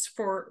programs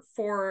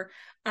for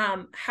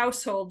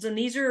households, and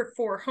these are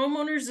for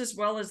homeowners as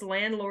well as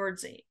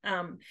landlords.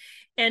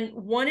 And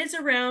one is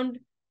around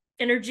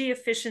energy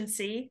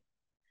efficiency,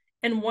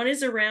 and one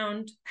is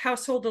around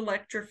household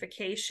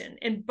electrification.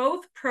 And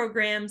both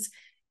programs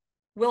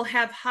will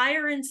have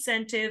higher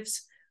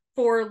incentives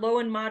for low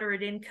and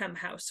moderate income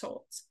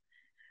households.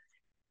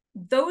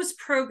 Those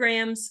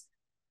programs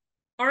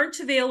aren't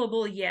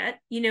available yet.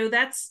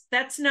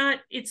 That's not,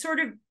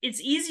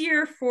 it's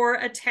easier for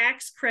a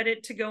tax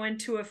credit to go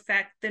into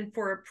effect than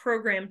for a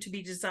program to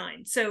be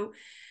designed. So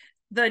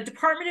the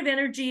Department of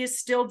Energy is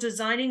still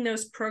designing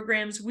those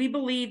programs. We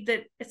believe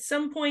that at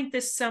some point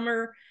this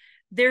summer,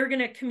 they're going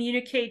to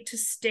communicate to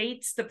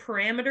states the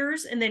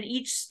parameters, and then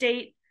each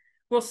state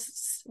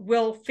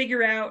will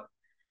figure out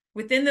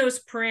within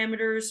those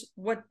parameters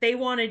what they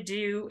want to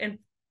do and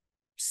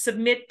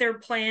submit their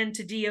plan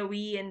to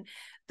DOE. And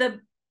the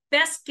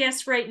best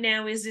guess right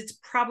now is it's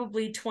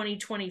probably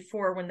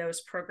 2024 when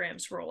those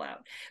programs roll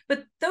out.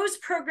 But those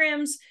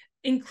programs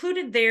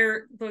included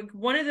there,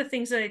 one of the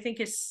things that I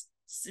think is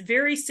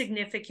very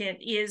significant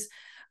is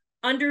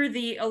under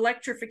the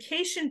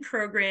electrification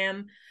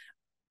program,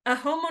 a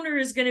homeowner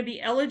is going to be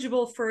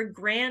eligible for a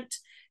grant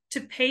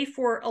to pay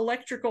for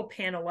electrical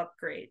panel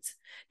upgrades.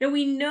 Now,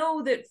 we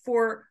know that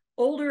for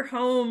older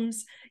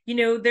homes,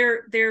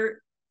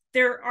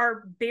 there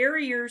are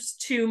barriers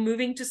to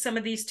moving to some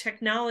of these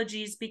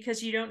technologies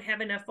because you don't have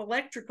enough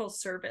electrical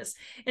service.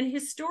 And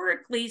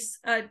historically,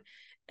 an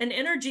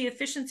energy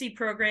efficiency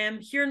program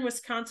here in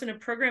Wisconsin, a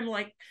program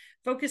like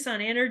Focus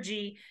on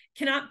Energy,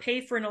 cannot pay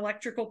for an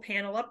electrical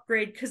panel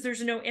upgrade because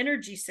there's no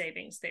energy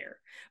savings there.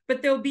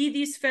 But there'll be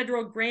these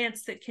federal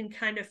grants that can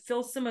kind of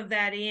fill some of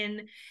that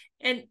in.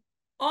 And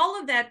all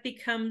of that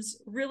becomes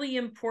really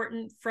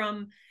important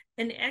from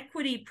an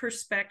equity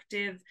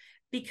perspective,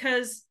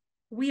 because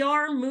we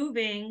are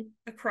moving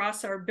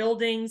across our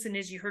buildings, and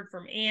as you heard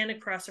from Anne,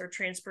 across our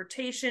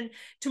transportation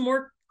to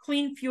more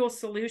clean fuel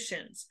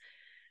solutions.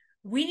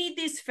 We need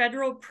these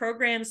federal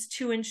programs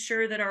to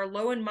ensure that our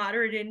low and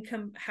moderate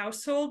income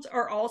households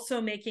are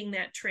also making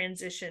that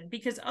transition,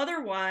 because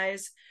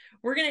otherwise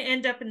we're going to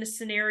end up in a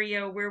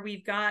scenario where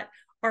we've got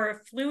our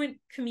affluent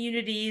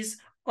communities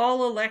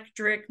all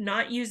electric,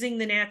 not using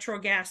the natural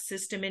gas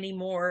system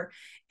anymore,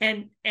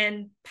 and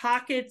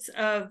pockets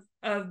of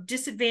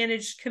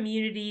disadvantaged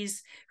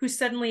communities who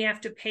suddenly have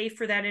to pay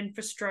for that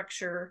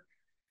infrastructure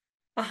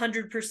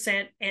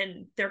 100%,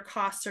 and their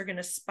costs are going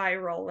to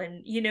spiral.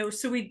 And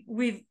so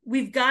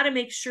we've got to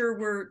make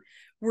sure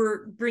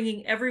we're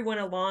bringing everyone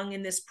along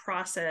in this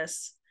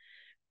process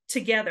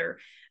together.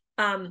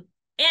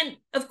 And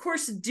of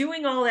course,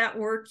 doing all that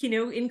work,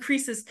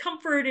 increases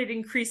comfort, it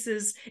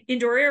increases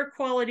indoor air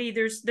quality.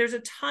 There's a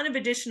ton of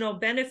additional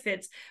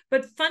benefits,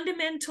 but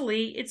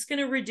fundamentally, it's going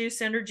to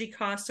reduce energy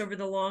costs over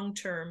the long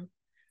term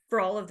for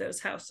all of those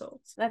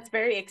households. That's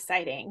very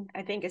exciting,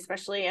 I think,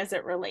 especially as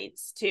it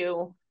relates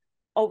to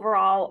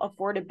overall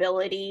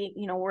affordability.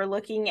 We're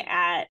looking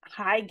at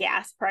high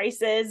gas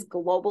prices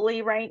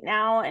globally right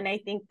now. And I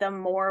think the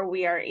more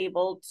we are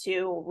able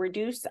to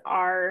reduce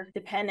our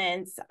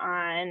dependence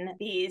on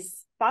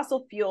these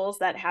fossil fuels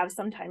that have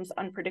sometimes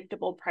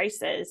unpredictable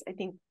prices, I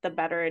think the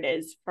better it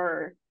is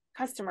for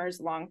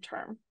customers long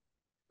term.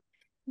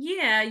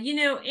 Yeah,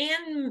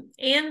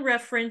 Anne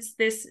referenced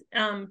this,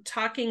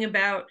 talking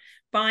about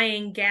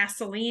buying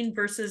gasoline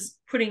versus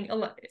putting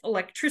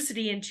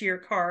electricity into your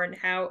car, and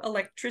how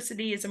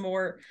electricity is a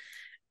more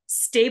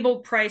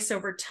stable price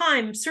over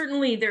time.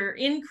 Certainly there are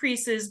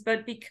increases,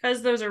 but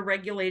because those are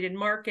regulated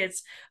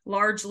markets,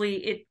 largely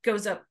it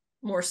goes up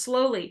more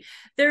slowly.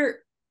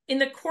 In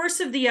the course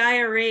of the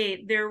IRA,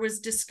 there was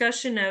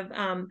discussion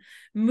of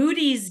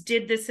Moody's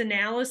did this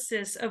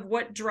analysis of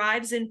what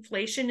drives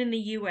inflation in the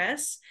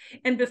US.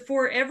 And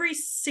before every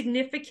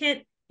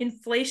significant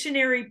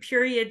inflationary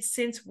period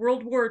since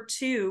World War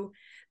II,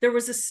 there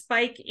was a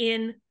spike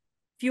in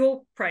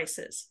fuel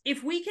prices.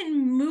 If we can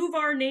move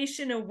our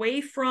nation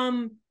away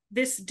from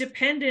this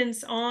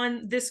dependence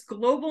on this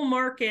global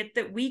market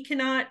that we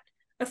cannot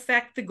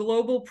affect the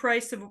global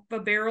price of a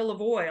barrel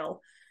of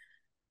oil,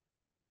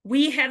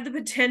 we have the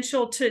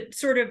potential to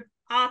sort of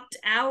opt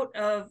out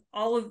of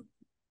all of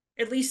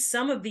at least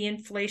some of the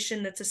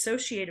inflation that's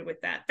associated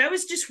with that. That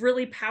was just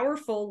really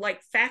powerful,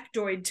 like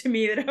factoid to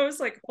me, that I was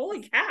like,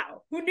 holy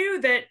cow, who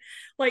knew that?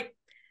 Like,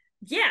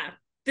 yeah,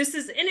 this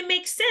is, and it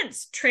makes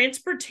sense.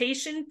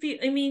 Transportation,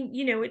 I mean,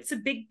 it's a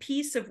big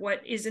piece of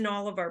what is in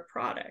all of our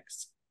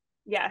products.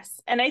 Yes.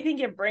 And I think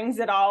it brings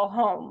it all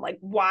home. Like,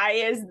 why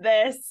is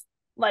this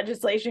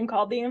legislation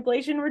called the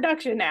Inflation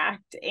Reduction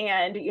Act?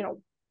 And,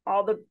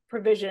 all the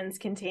provisions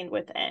contained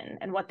within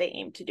and what they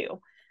aim to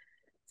do.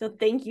 So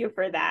thank you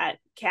for that,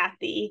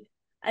 Kathy.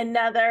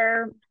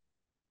 Another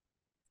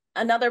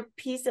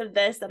piece of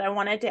this that I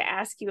wanted to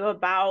ask you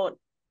about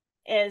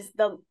is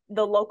the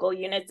local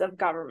units of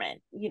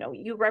government.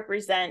 You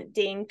represent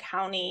Dane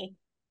County.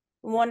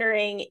 I'm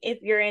wondering if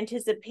you're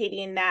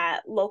anticipating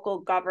that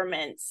local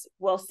governments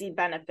will see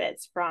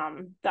benefits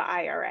from the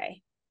IRA.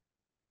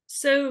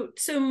 So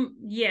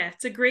yeah,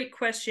 it's a great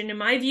question. And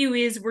my view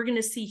is we're going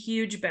to see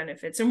huge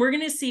benefits, and we're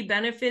going to see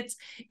benefits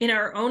in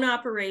our own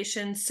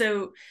operations.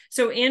 So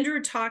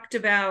Andrew talked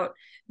about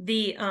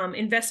the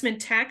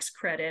investment tax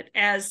credit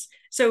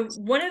so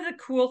one of the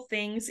cool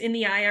things in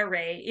the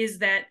IRA is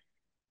that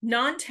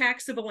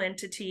non-taxable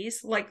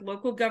entities like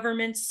local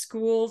governments,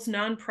 schools,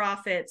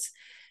 nonprofits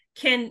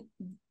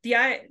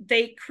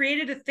they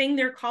created a thing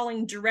they're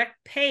calling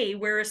direct pay,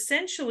 where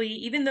essentially,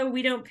 even though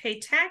we don't pay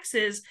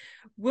taxes,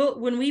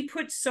 when we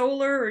put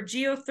solar or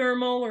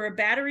geothermal or a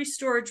battery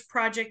storage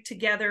project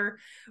together,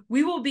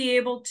 we will be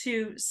able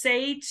to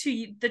say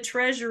to the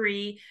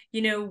Treasury,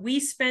 we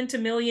spent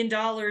 $1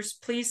 million,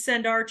 please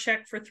send our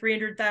check for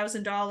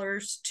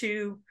 $300,000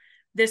 to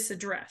this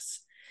address.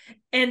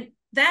 And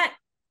that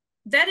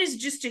is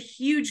just a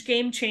huge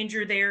game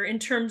changer there in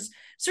terms,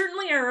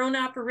 certainly our own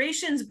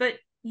operations, but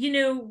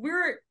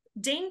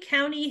Dane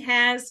County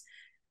has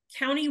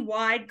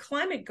county-wide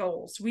climate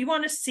goals. We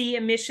want to see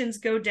emissions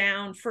go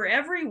down for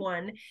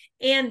everyone.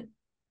 And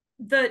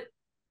the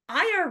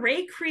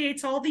IRA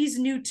creates all these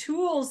new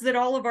tools that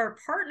all of our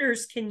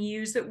partners can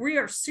use that we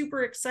are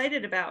super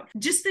excited about.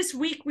 Just this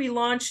week, we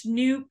launched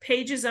new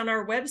pages on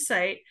our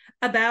website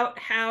about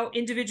how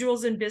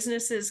individuals and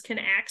businesses can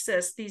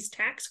access these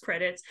tax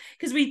credits,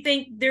 because we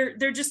think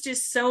there just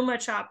is so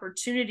much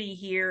opportunity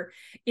here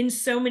in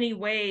so many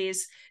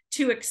ways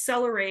to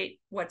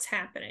accelerate what's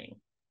happening.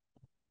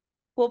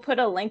 We'll put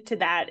a link to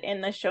that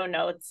in the show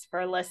notes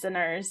for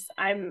listeners.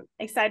 I'm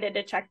excited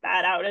to check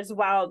that out as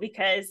well,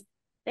 because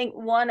I think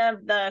one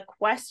of the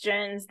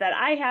questions that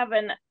I have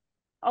and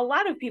a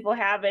lot of people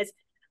have is,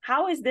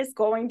 how is this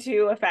going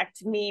to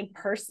affect me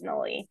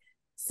personally?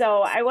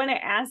 So I want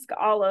to ask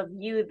all of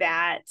you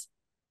that,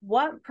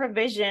 what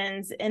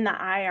provisions in the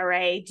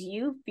IRA do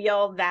you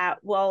feel that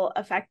will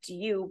affect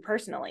you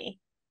personally?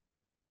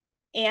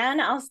 Anne,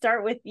 I'll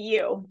start with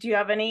you. Do you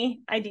have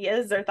any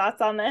ideas or thoughts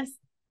on this?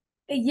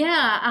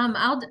 Yeah,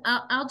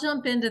 I'll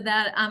jump into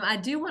that. I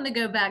do want to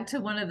go back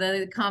to one of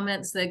the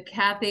comments that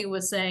Kathy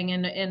was saying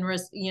in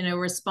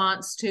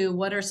response to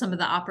what are some of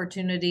the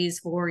opportunities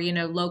for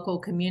local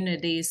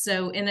communities.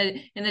 So in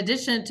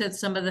addition to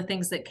some of the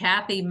things that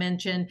Kathy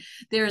mentioned,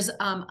 there's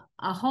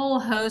a whole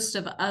host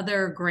of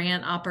other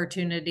grant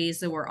opportunities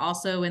that were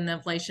also in the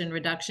Inflation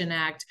Reduction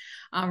Act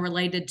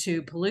related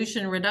to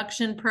pollution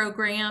reduction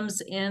programs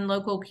in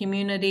local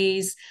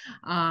communities.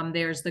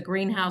 There's the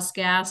greenhouse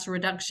gas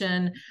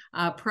reduction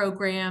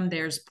program.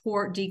 There's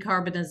port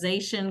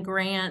decarbonization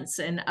grants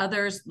and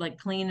others like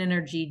clean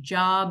energy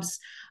jobs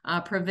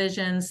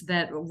provisions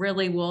that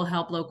really will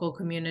help local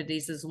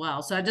communities as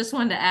well. So I just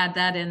wanted to add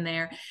that in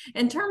there.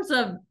 In terms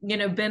of,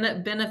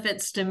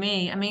 benefits to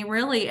me, I mean,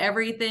 really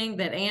everything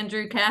that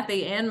Andrew,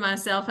 Kathy, and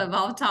myself have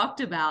all talked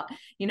about,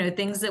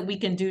 things that we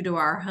can do to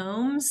our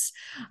homes,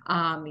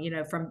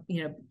 from,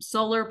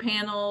 solar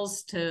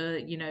panels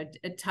to,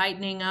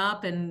 tightening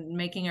up and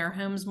making our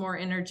homes more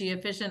energy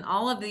efficient,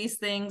 all of these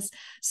things.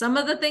 Some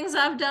of the things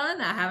I've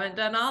done, I haven't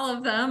done all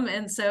of them.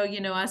 And so,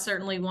 I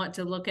certainly want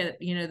to look at,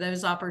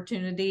 those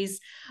opportunities.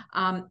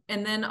 And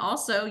then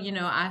also,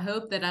 I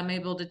hope that I'm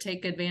able to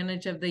take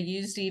advantage of the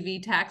used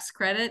EV tax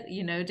credit,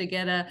 to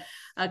get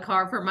a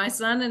car for my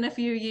son in a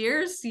few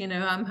years.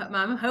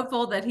 I'm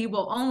hopeful that he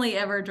will only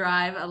ever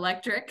drive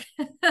electric.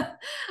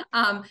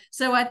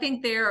 So I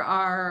think there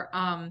are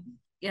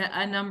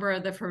a number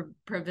of the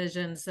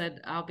provisions that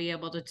I'll be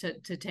able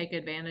to take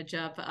advantage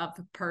of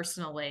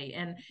personally.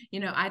 And,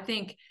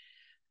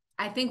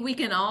 I think we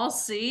can all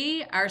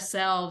see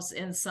ourselves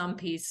in some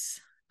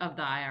piece of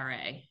the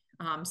IRA.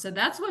 So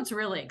that's what's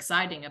really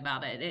exciting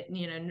about it.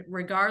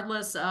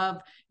 Regardless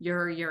of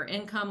your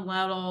income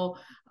level,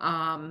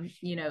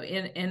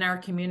 in our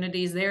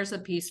communities, there's a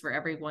piece for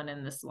everyone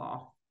in this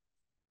law.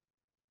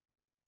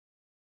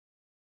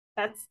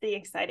 That's the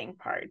exciting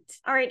part.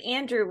 All right,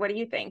 Andrew, what do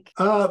you think?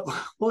 Well,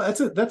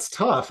 that's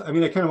tough. I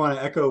mean, I kind of want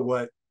to echo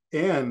what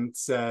Anne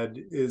said,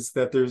 is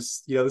that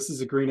there's, this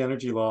is a green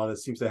energy law that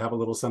seems to have a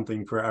little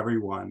something for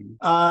everyone.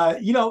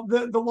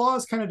 The law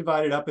is kind of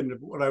divided up into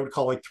what I would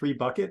call like 3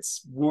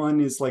 buckets. One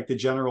is like the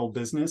general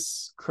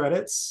business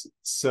credits.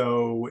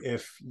 So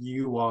if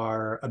you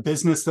are a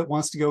business that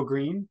wants to go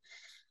green,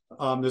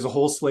 There's a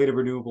whole slate of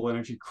renewable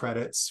energy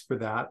credits for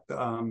that.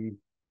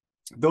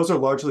 Those are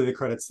largely the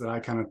credits that I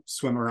kind of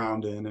swim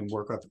around in and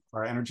work with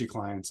our energy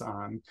clients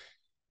on.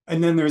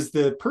 And then there's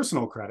the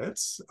personal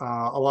credits,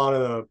 a lot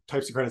of the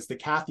types of credits that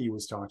Kathy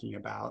was talking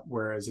about,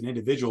 where as an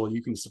individual,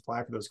 you can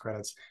apply for those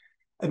credits.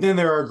 And then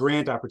there are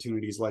grant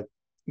opportunities like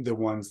the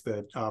ones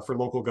that for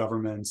local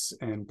governments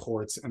and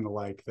ports and the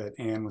like that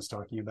Anne was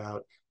talking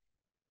about.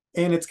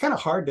 And it's kind of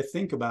hard to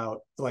think about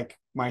like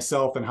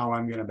myself and how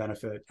I'm going to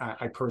benefit.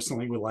 I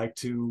personally would like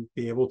to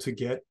be able to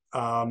get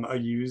a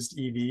used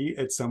EV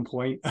at some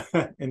point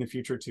in the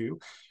future too.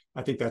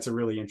 I think that's a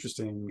really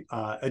interesting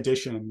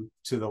addition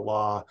to the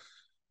law.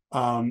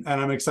 And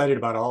I'm excited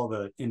about all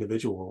the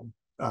individual,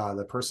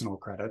 the personal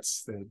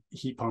credits, the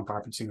heat pump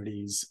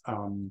opportunities,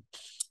 and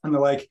the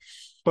like.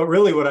 But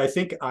really what I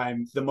think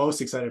I'm the most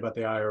excited about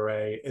the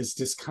IRA is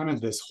just kind of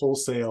this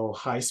wholesale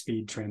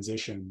high-speed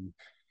transition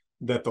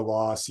that the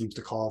law seems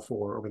to call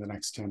for over the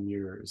next 10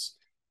 years.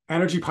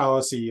 Energy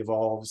policy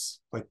evolves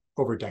like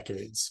over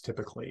decades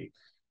typically,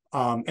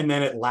 and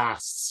then it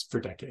lasts for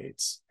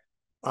decades.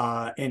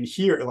 And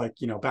here, like,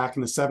 back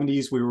in the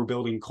 70s, we were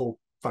building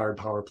coal-fired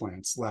power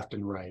plants left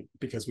and right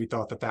because we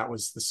thought that that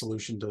was the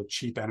solution to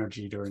cheap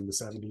energy during the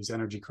 70s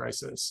energy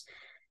crisis.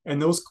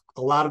 And a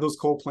lot of those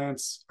coal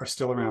plants are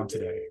still around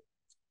today.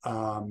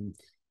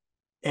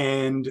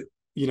 And,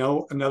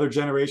 another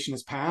generation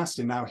has passed,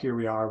 and now here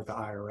we are with the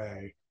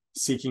IRA,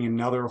 seeking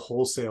another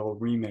wholesale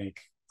remake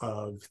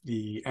of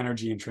the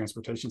energy and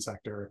transportation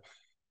sector.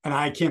 And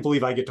I can't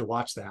believe I get to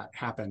watch that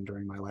happen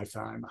during my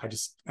lifetime. I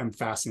just am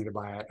fascinated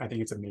by it. I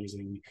think it's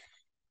amazing.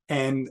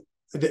 And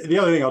the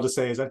other thing I'll just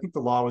say is I think the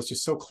law was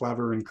just so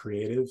clever and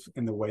creative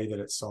in the way that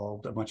it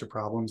solved a bunch of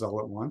problems all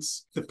at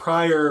once. The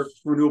prior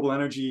renewable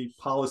energy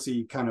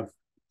policy kind of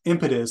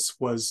impetus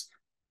was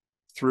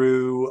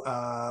through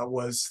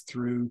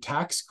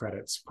tax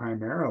credits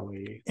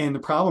primarily. And the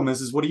problem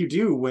is what do you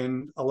do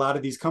when a lot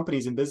of these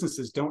companies and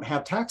businesses don't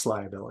have tax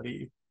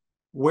liability?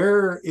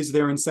 Where is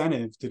their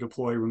incentive to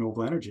deploy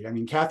renewable energy? I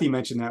mean, Kathy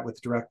mentioned that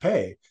with direct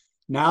pay.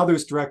 Now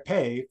there's direct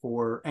pay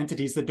for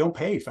entities that don't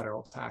pay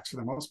federal tax for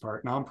the most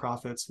part,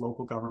 nonprofits,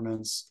 local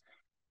governments.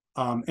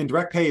 And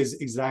direct pay is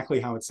exactly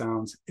how it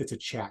sounds. It's a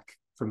check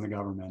from the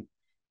government.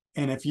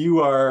 And if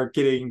you are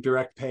getting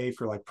direct pay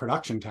for like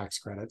production tax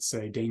credits,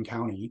 say Dane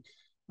County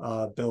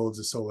builds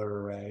a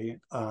solar array,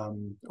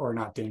 or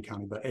not Dane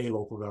County, but a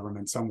local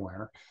government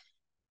somewhere,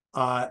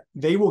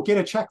 they will get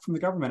a check from the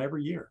government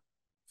every year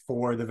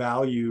for the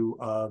value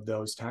of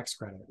those tax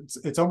credits.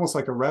 It's almost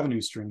like a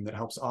revenue stream that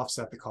helps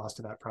offset the cost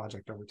of that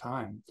project over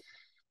time.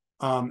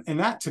 And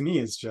that to me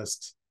is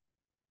just,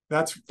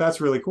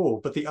 that's really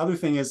cool. But the other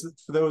thing is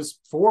for those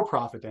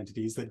for-profit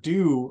entities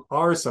that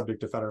are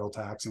subject to federal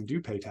tax and do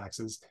pay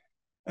taxes,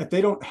 if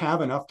they don't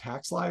have enough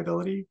tax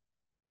liability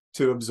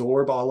to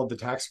absorb all of the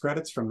tax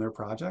credits from their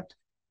project,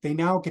 they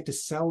now get to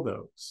sell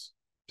those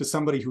to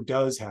somebody who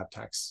does have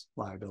tax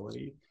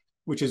liability,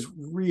 which is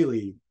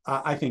really,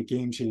 I think,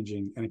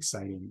 game-changing and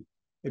exciting.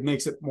 It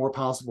makes it more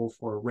possible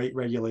for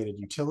rate-regulated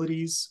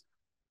utilities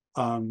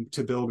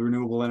to build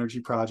renewable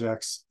energy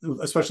projects,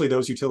 especially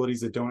those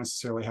utilities that don't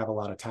necessarily have a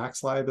lot of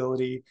tax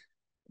liability. It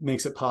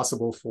makes it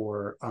possible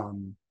for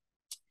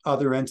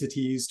other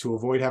entities to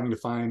avoid having to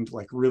find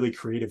like really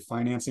creative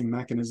financing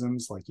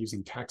mechanisms, like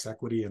using tax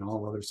equity and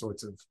all other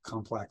sorts of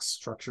complex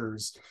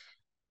structures.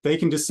 They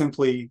can just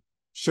simply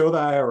show the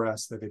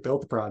IRS that they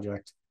built the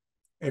project,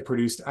 it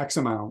produced X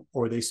amount,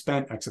 or they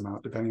spent X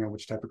amount, depending on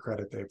which type of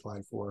credit they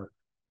applied for,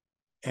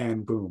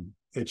 and boom,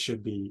 you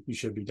should be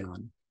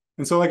done.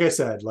 And so, like I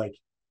said, like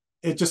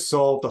it just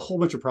solved a whole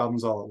bunch of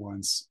problems all at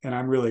once. And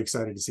I'm really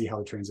excited to see how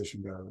the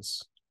transition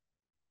goes.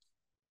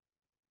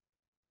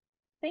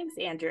 Thanks,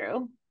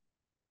 Andrew.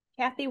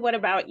 Kathy, what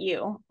about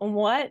you?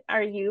 What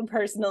are you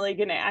personally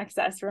going to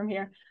access from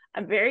here?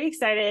 I'm very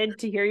excited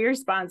to hear your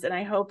response, and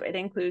I hope it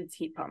includes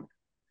heat pump.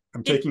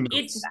 I'm taking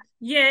notes.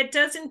 It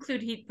does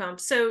include heat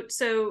pumps.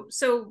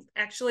 So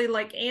actually,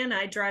 like Anne,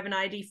 I drive an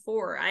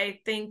ID4. I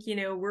think,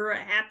 we're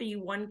a happy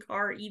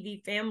one-car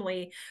EV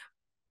family.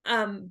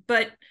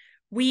 But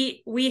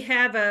we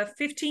have a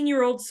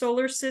 15-year-old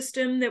solar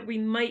system that we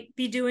might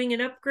be doing an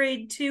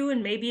upgrade to,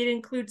 and maybe it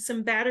includes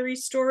some battery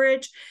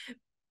storage.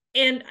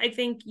 And I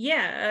think,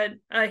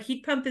 a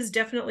heat pump is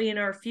definitely in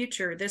our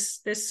future.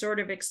 This sort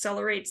of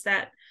accelerates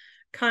that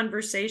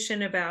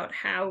conversation about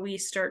how we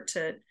start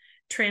to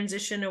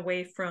transition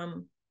away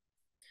from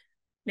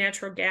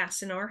natural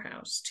gas in our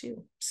house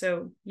too.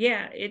 So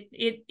it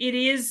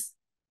is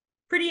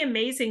pretty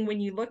amazing when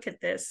you look at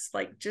this,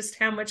 like just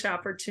how much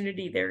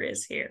opportunity there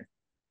is here.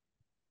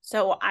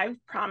 So I've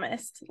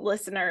promised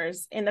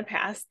listeners in the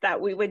past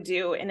that we would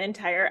do an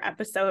entire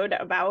episode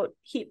about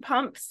heat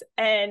pumps,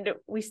 and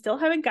we still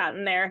haven't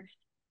gotten there.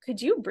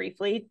 Could you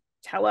briefly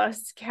tell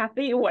us,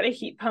 Kathy, what a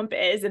heat pump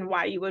is and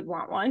why you would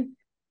want one?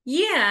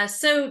 Yeah,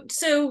 so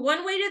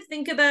one way to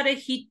think about a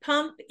heat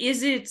pump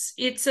is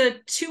it's a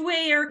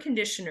two-way air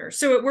conditioner.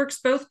 So it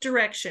works both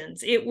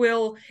directions. It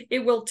will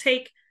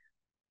take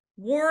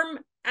warm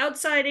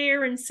outside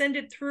air and send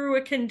it through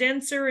a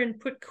condenser and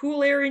put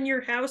cool air in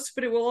your house,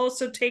 but it will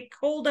also take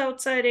cold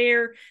outside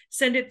air,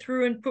 send it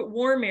through and put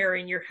warm air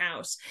in your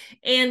house.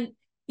 And,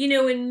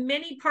 in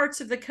many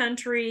parts of the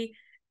country,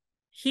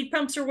 heat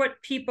pumps are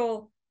what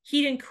people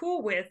heat and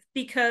cool with,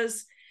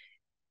 because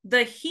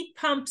the heat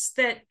pumps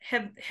that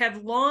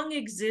have long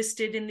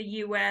existed in the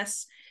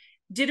US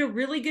did a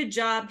really good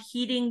job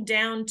heating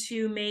down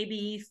to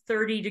maybe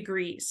 30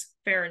 degrees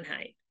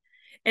Fahrenheit.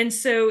 And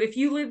so if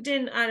you lived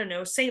in, I don't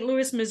know, St.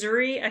 Louis,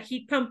 Missouri, a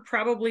heat pump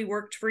probably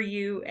worked for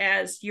you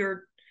as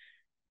your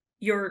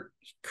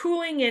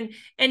cooling,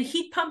 and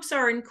heat pumps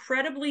are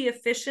incredibly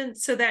efficient.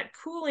 So that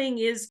cooling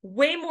is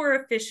way more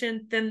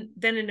efficient than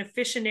an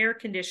efficient air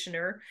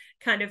conditioner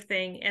kind of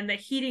thing. And the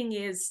heating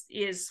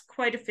is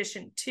quite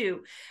efficient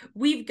too.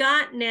 We've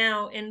got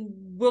now, and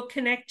we'll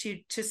connect you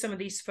to some of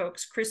these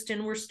folks,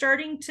 Kristen, we're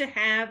starting to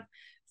have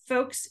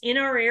folks in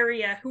our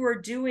area who are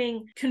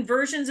doing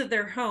conversions of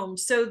their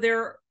homes. So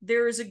there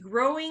is a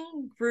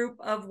growing group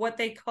of what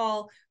they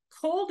call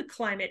cold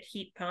climate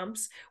heat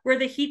pumps, where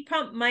the heat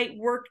pump might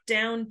work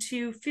down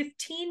to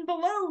 15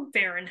 below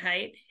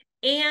Fahrenheit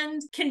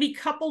and can be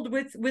coupled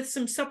with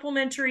some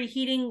supplementary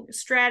heating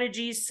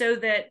strategies, so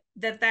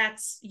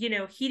that's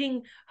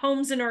heating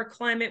homes in our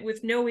climate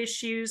with no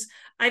issues.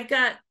 I've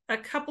got a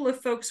couple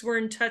of folks we're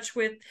in touch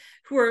with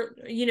who are,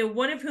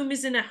 one of whom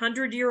is in a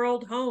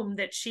 100-year-old home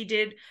that she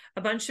did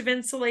a bunch of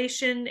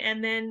insulation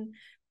and then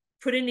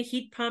put in a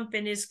heat pump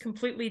and is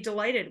completely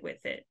delighted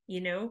with it.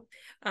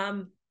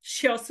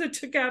 She also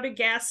took out a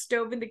gas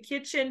stove in the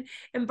kitchen,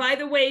 and by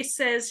the way,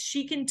 says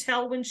she can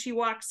tell when she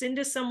walks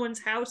into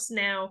someone's house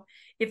now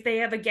if they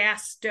have a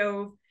gas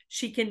stove.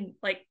 She can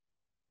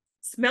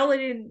smell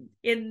it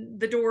in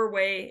the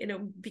doorway,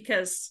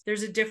 because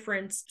there's a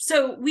difference.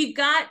 So we've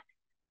got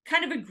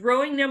kind of a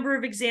growing number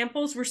of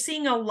examples. We're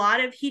seeing a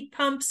lot of heat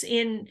pumps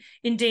in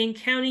Dane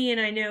County,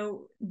 and I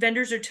know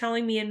vendors are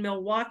telling me in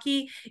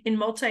Milwaukee, in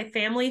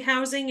multifamily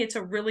housing, it's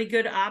a really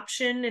good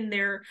option, and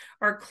there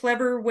are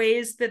clever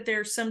ways that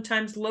they're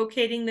sometimes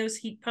locating those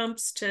heat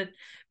pumps to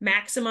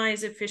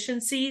maximize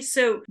efficiency.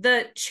 So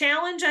the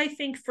challenge, I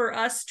think, for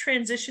us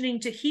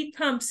transitioning to heat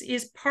pumps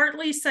is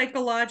partly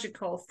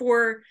psychological.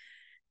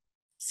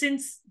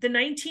 Since the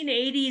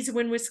 1980s,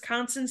 when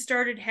Wisconsin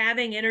started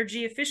having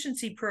energy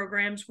efficiency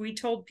programs, we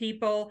told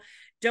people,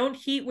 don't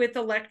heat with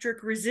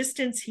electric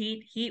resistance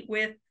heat, heat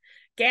with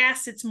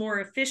gas, it's more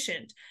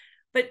efficient.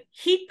 But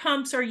heat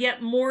pumps are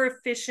yet more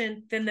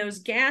efficient than those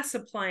gas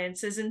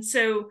appliances. And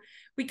so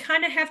we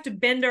kind of have to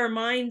bend our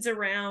minds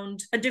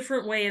around a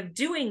different way of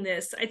doing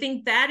this. I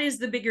think that is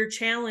the bigger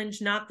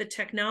challenge, not the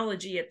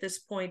technology at this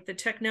point. The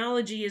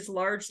technology is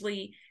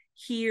largely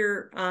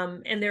here,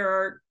 and there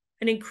are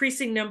an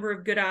increasing number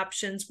of good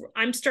options.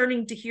 I'm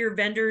starting to hear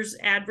vendors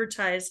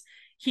advertise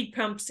heat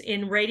pumps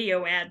in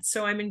radio ads,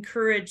 so I'm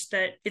encouraged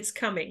that it's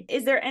coming.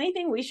 Is there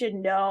anything we should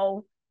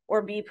know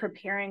or be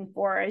preparing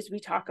for as we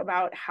talk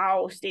about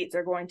how states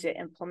are going to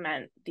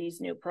implement these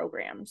new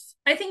programs?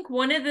 I think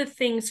one of the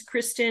things,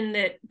 Kristen,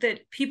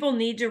 that people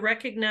need to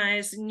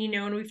recognize, and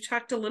we've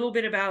talked a little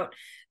bit about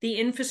the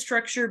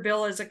infrastructure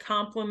bill as a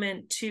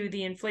complement to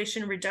the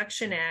Inflation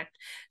Reduction Act.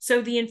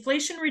 So the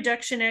Inflation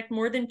Reduction Act,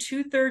 more than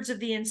 2/3 of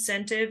the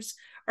incentives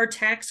are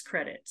tax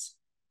credits.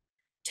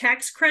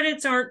 Tax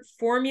credits aren't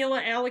formula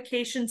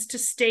allocations to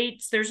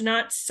states. There's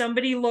not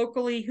somebody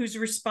locally who's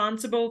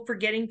responsible for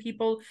getting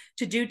people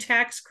to do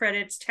tax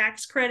credits.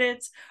 Tax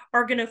credits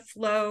are going to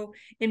flow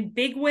in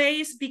big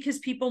ways because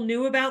people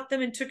knew about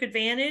them and took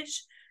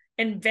advantage,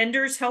 and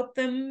vendors helped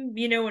them,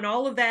 and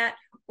all of that.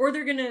 Or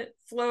they're going to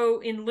flow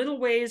in little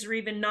ways or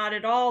even not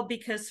at all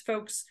because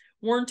folks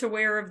weren't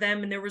aware of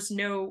them and there was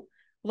no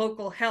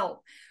local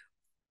help.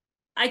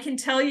 I can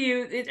tell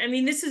you,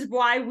 this is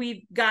why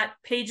we've got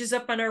pages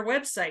up on our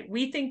website.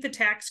 We think the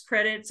tax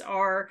credits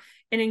are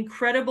an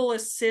incredible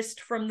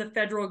assist from the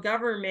federal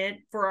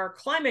government for our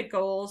climate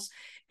goals,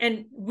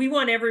 and we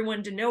want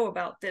everyone to know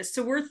about this.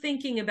 So we're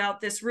thinking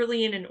about this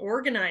really in an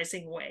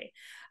organizing way.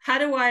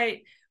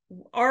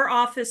 Our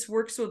office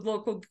works with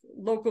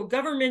local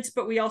governments,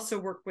 but we also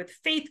work with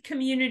faith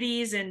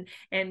communities and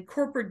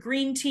corporate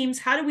green teams.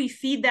 How do we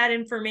feed that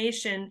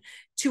information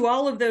to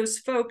all of those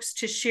folks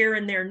to share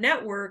in their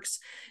networks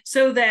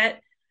so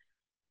that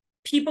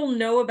people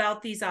know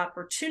about these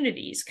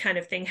opportunities kind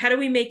of thing? How do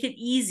we make it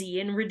easy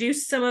and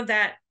reduce some of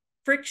that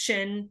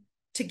friction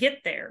to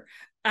get there?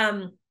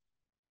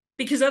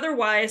 Because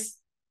otherwise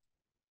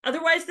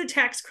the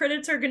tax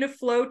credits are going to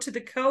flow to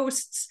the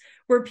coasts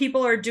where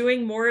people are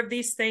doing more of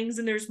these things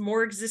and there's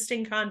more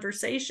existing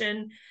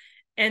conversation,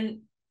 and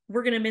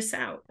we're going to miss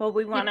out. Well,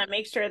 we want to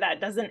make sure that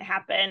doesn't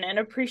happen and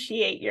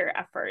appreciate your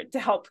effort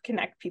to help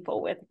connect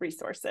people with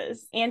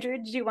resources. Andrew,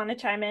 did you want to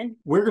chime in?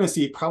 We're going to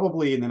see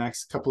probably in the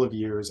next couple of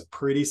years a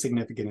pretty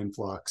significant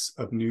influx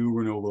of new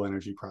renewable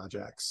energy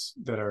projects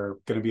that are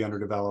going to be under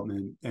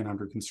development and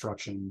under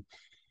construction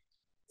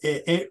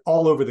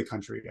all over the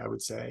country, I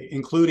would say,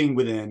 including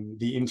within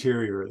the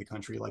interior of the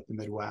country, like the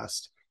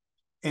Midwest.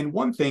 And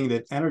one thing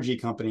that energy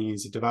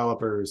companies,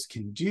 developers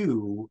can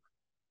do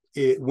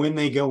when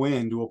they go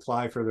in to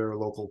apply for their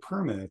local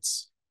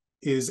permits,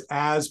 is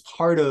as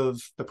part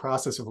of the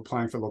process of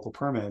applying for local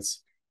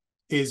permits,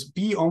 is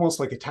be almost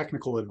like a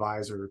technical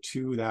advisor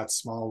to that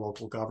small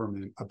local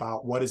government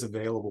about what is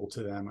available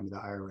to them under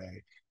the IRA.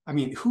 I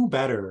mean, who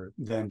better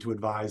than to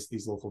advise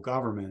these local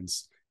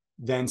governments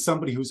than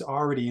somebody who's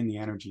already in the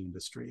energy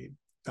industry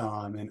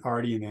and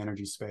already in the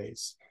energy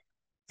space?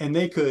 And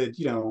they could,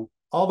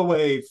 all the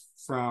way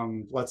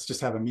from let's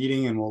just have a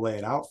meeting and we'll lay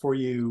it out for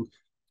you,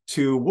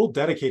 to we'll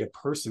dedicate a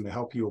person to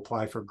help you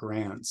apply for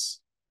grants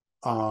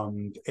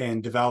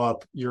and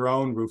develop your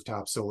own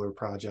rooftop solar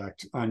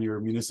project on your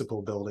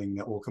municipal building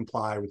that will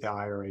comply with the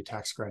IRA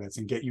tax credits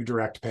and get you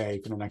direct pay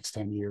for the next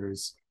 10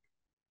 years.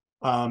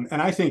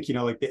 And I think,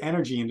 like the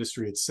energy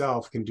industry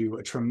itself can do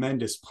a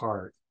tremendous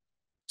part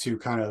to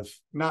kind of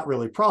not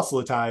really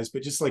proselytize,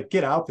 but just like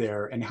get out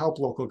there and help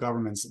local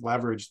governments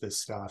leverage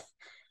this stuff.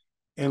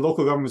 And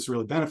local governments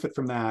really benefit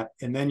from that.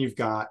 And then you've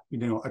got,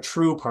 a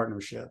true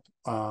partnership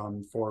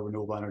for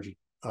renewable energy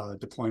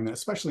deployment,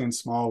 especially in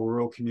small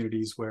rural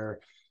communities where,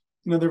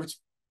 there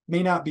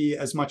may not be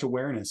as much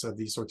awareness of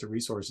these sorts of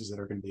resources that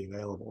are going to be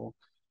available.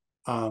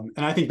 And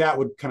I think that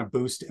would kind of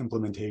boost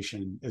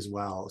implementation as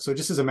well. So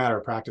just as a matter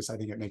of practice, I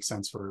think it makes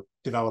sense for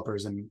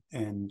developers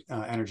and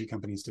energy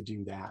companies to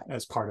do that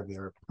as part of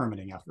their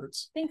permitting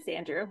efforts. Thanks,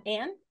 Andrew.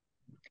 Anne?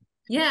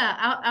 Yeah,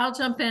 I'll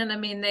jump in. I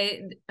mean,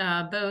 they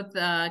both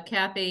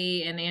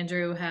Kathy and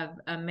Andrew have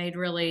made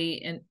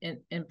really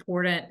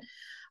important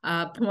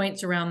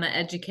points around the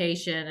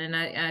education. And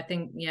I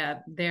think,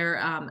 they're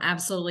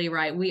absolutely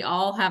right. We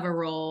all have a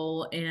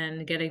role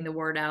in getting the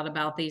word out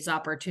about these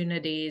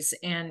opportunities,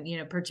 and,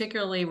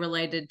 particularly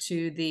related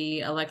to the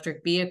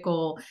electric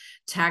vehicle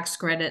tax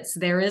credits.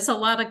 There is a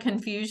lot of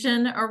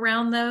confusion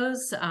around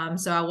those.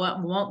 So I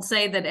won't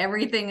say that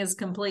everything is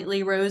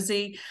completely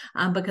rosy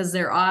because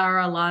there are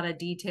a lot of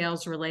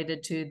details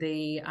related to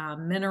the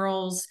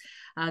minerals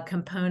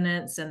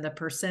components and the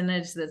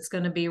percentage that's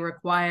going to be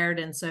required.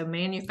 And so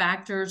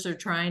manufacturers are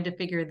trying to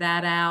figure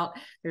that out.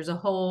 There's a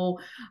whole,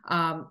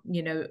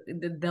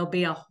 there'll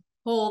be a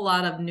whole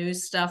lot of new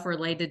stuff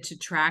related to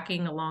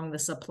tracking along the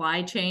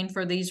supply chain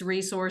for these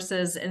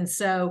resources. And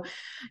so,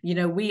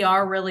 we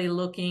are really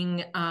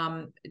looking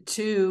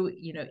to,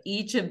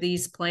 each of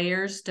these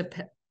players to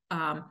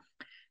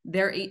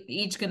they're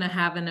each going to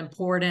have an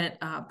important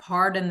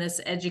part in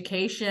this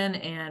education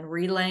and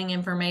relaying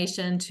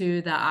information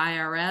to the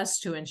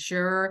IRS to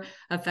ensure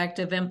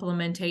effective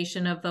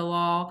implementation of the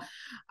law.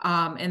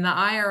 And the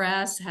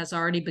IRS has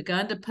already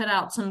begun to put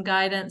out some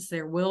guidance.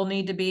 There will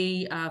need to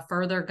be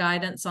further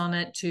guidance on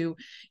it to,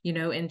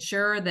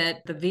 ensure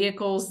that the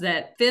vehicles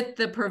that fit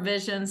the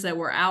provisions that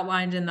were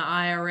outlined in the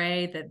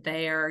IRA, that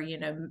they are,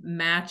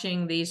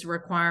 matching these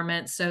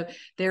requirements. So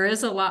there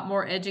is a lot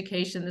more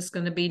education that's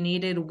going to be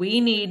needed. We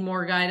need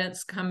more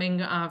guidance coming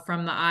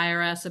from the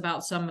IRS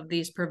about some of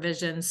these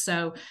provisions.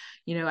 So,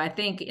 I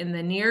think in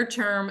the near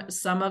term,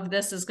 some of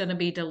this is going to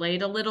be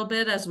delayed a little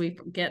bit as we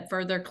get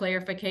further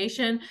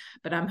clarification.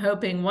 But I'm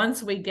hoping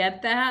once we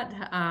get that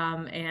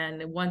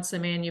and once the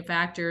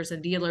manufacturers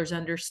and dealers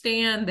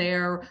understand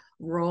their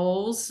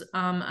roles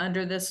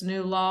under this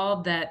new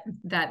law,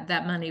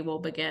 that money will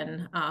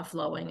begin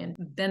flowing and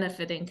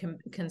benefiting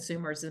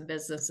consumers and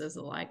businesses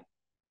alike.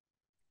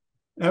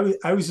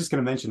 I was just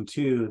going to mention,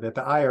 too, that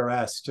the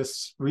IRS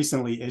just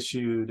recently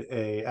issued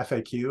a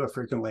FAQ, a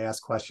frequently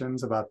asked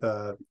questions, about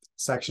the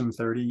Section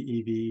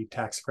 30 EV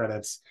tax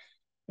credits.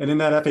 And in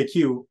that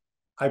FAQ,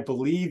 I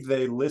believe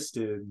they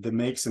listed the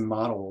makes and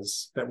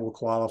models that will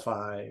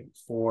qualify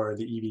for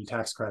the EV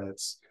tax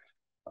credits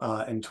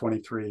in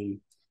 23,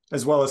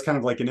 as well as kind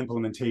of like an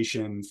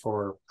implementation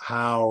for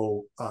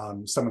how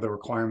some of the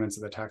requirements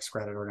of the tax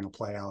credit are going to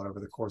play out over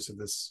the course of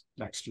this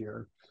next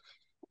year.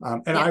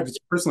 I was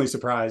personally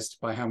surprised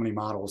by how many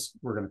models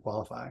were going to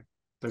qualify.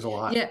 There's a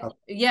lot.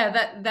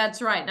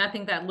 That's right. And I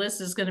think that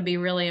list is going to be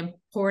really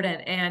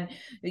important. And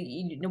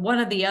one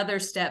of the other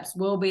steps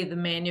will be the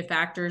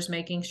manufacturers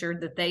making sure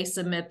that they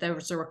submit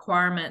those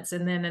requirements.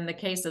 And then in the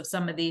case of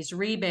some of these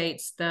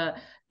rebates, the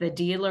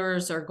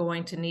dealers are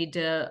going to need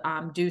to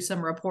do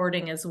some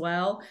reporting as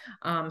well.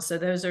 So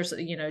those are,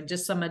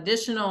 just some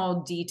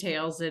additional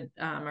details that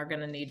are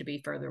going to need to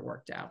be further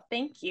worked out.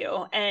 Thank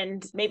you.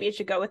 And maybe it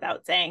should go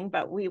without saying,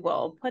 but we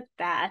will put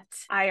that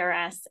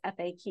IRS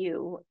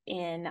FAQ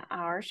in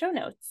our show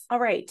notes. All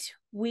right.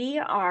 We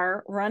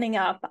are running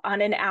up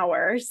on an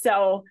hour.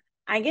 So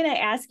I'm going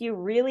to ask you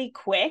really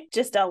quick,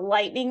 just a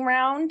lightning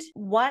round.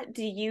 What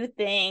do you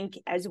think,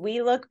 as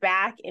we look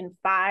back in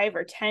 5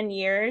 or 10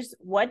 years,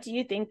 what do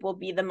you think will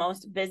be the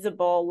most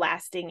visible,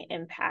 lasting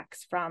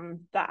impacts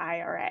from the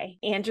IRA?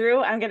 Andrew,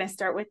 I'm going to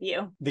start with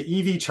you.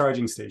 The EV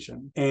charging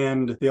station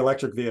and the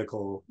electric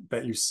vehicle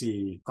that you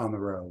see on the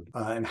road,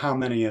 and how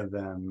many of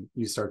them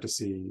you start to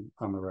see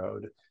on the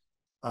road.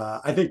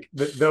 I think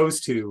that those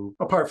two,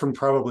 apart from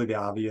probably the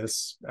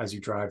obvious as you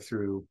drive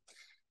through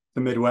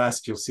the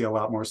Midwest, you'll see a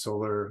lot more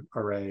solar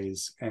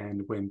arrays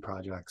and wind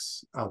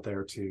projects out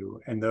there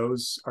too. And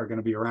those are going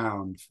to be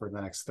around for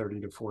the next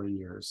 30 to 40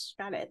 years.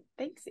 Got it.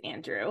 Thanks,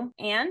 Andrew.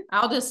 Anne?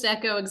 I'll just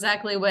echo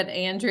exactly what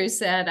Andrew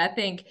said. I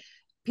think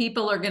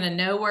people are going to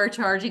know where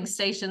charging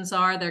stations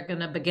are. They're going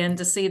to begin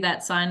to see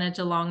that signage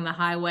along the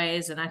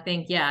highways. And I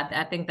think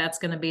that's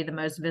going to be the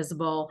most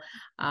visible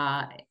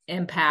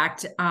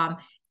impact.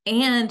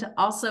 And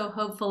also,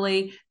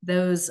 hopefully,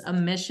 those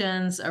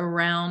emissions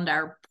around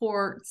our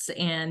ports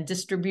and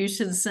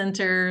distribution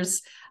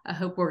centers. I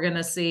hope we're going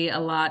to see a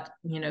lot,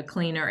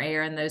 cleaner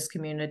air in those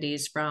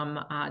communities from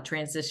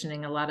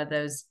transitioning a lot of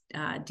those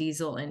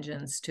diesel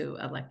engines to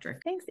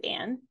electric. Thanks,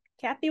 Anne.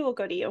 Kathy, we'll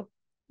go to you.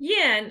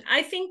 Yeah, and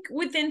I think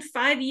within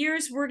 5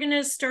 years, we're going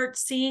to start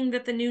seeing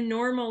that the new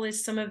normal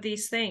is some of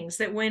these things,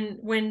 that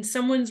when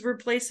someone's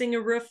replacing a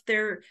roof,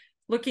 they're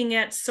looking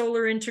at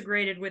solar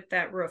integrated with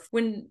that roof.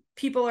 When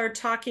people are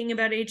talking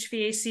about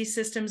HVAC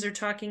systems or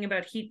talking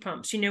about heat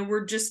pumps,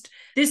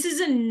 this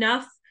is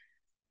enough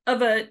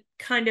of a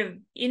kind of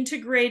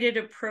integrated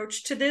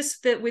approach to this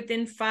that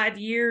within 5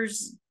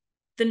 years,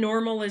 the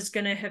normal is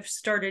going to have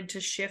started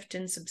to shift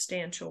in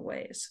substantial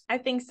ways. I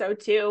think so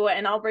too.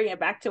 And I'll bring it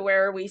back to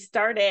where we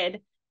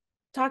started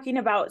talking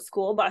about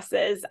school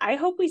buses. I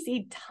hope we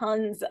see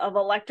tons of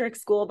electric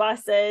school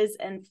buses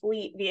and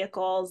fleet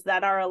vehicles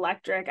that are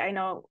electric. I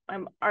know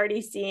I'm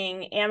already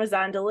seeing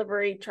Amazon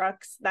delivery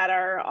trucks that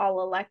are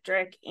all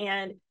electric.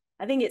 And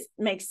I think it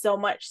makes so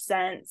much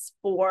sense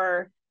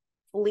for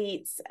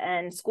fleets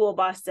and school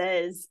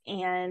buses.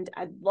 And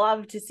I'd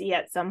love to see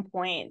at some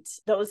point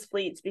those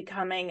fleets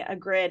becoming a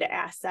grid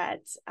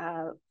asset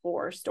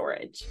for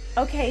storage.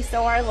 Okay,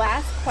 so our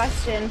last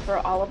question for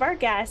all of our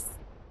guests.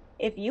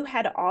 If you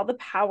had all the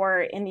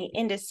power in the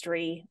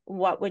industry,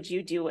 what would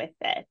you do with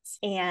it?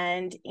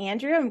 And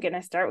Andrew, I'm going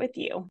to start with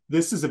you.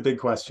 This is a big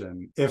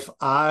question. If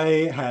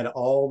I had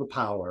all the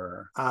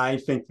power, I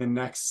think the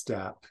next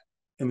step,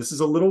 and this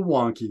is a little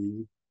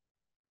wonky,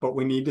 but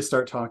we need to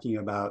start talking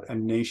about a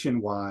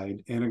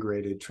nationwide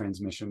integrated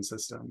transmission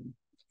system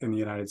in the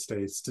United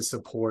States to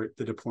support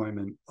the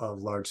deployment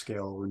of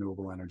large-scale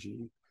renewable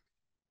energy.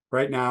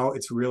 Right now,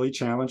 it's really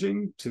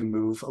challenging to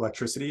move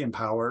electricity and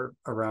power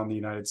around the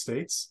United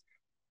States.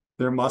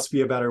 There must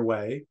be a better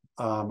way.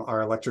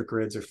 Our electric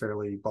grids are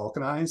fairly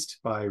balkanized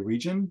by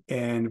region,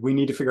 and we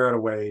need to figure out a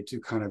way to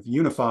kind of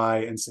unify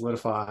and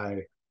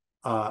solidify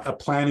a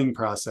planning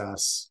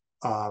process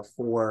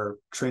for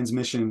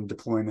transmission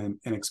deployment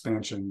and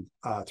expansion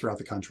throughout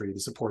the country to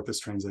support this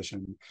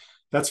transition.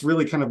 That's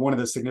really kind of one of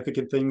the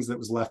significant things that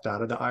was left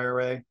out of the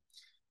IRA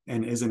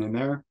and isn't in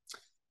there.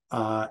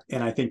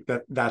 And I think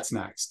that's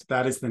next.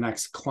 That is the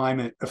next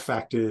climate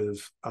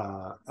effective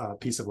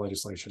piece of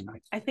legislation.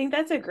 I think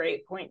that's a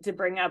great point to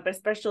bring up,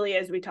 especially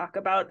as we talk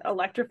about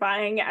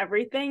electrifying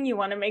everything. You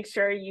want to make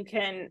sure you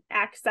can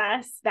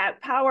access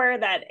that power,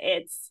 that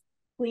it's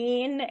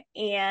clean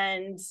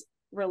and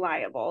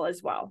reliable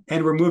as well.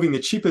 And we're moving the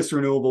cheapest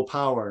renewable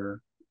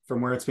power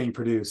from where it's being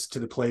produced to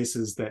the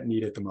places that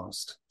need it the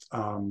most,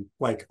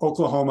 like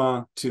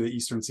Oklahoma to the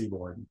Eastern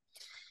Seaboard.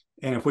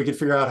 And if we could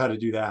figure out how to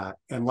do that,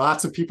 and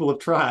lots of people have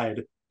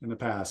tried in the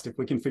past, if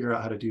we can figure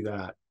out how to do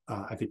that,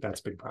 I think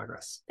that's big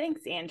progress.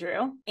 Thanks,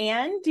 Andrew.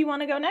 Anne, do you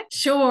want to go next?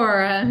 Sure.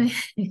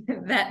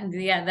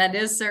 That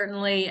is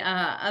certainly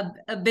a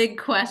big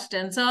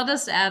question. So I'll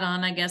just add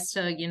on, I guess,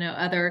 to,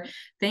 other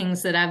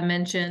things that I've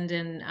mentioned,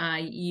 and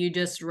you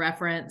just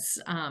reference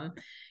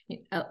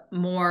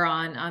more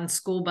on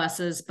school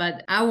buses,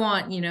 but I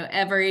want,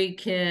 every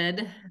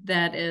kid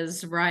that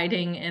is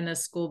riding in a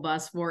school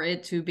bus for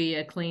it to be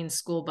a clean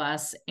school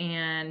bus,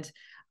 and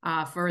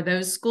for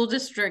those school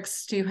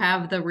districts to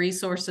have the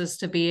resources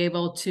to be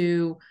able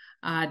to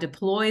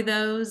deploy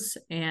those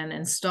and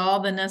install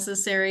the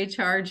necessary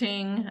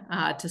charging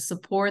to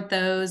support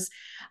those,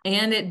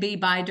 and it be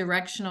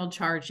bi-directional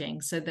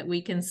charging so that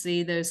we can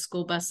see those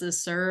school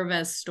buses serve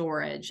as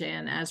storage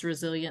and as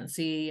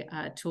resiliency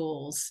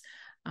tools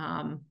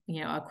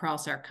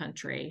across our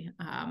country.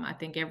 I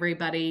think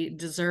everybody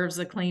deserves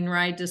a clean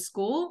ride to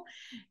school.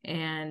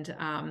 And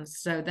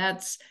so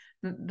that's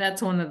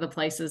one of the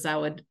places I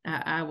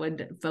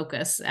would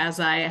focus, as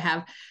I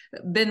have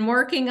been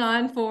working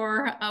on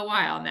for a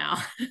while now.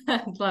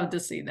 I'd love to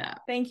see that.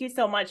 Thank you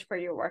so much for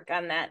your work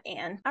on that,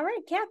 Anne. All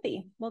right,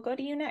 Kathy, we'll go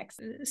to you next.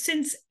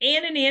 Since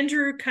Anne and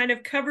Andrew kind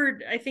of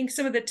covered, I think,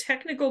 some of the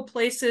technical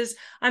places,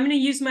 I'm going to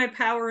use my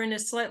power in a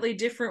slightly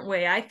different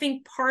way. I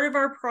think part of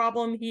our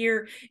problem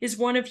here is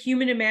one of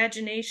human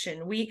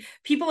imagination.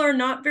 People are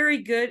not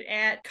very good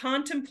at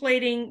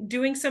contemplating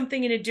doing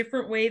something in a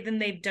different way than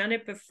they've done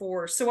it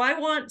before. So I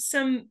want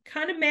some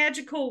kind of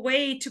magical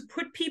way to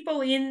put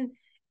people in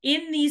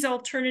these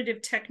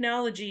alternative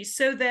technologies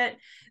so that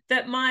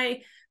my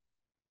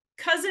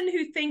cousin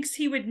who thinks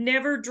he would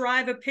never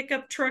drive a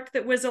pickup truck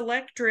that was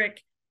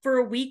electric for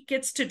a week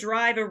gets to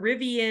drive a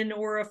Rivian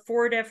or a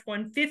Ford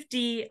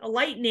F-150, a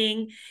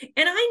Lightning,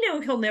 and I know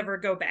he'll never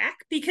go back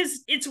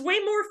because it's way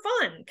more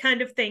fun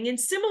kind of thing. And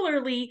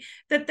similarly,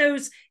 that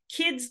those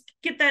kids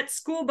get that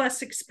school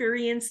bus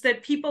experience,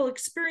 that people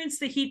experience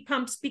the heat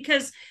pumps,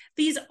 because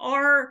these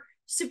are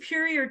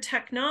superior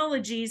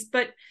technologies,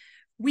 but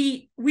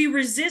we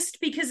resist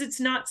because it's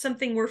not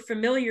something we're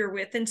familiar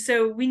with. And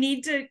so we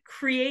need to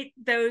create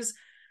those.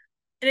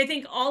 And I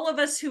think all of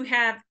us who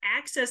have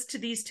access to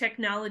these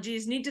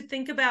technologies need to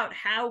think about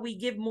how we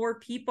give more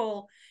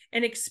people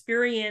an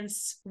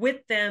experience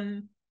with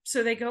them,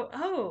 so they go,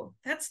 oh,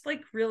 that's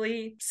like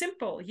really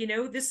simple. You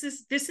know, this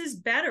is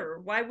better.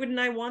 Why wouldn't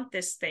I want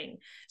this thing?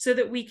 So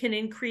that we can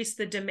increase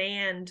the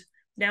demand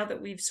now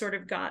that we've sort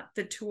of got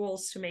the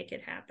tools to make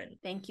it happen.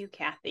 Thank you,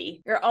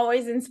 Kathy. You're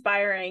always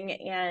inspiring,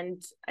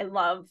 and I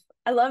love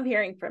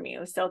hearing from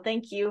you. So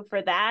thank you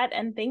for that.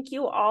 And thank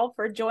you all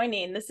for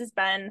joining. This has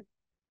been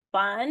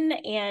fun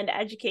and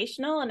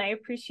educational, and I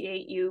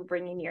appreciate you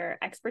bringing your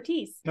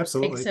expertise.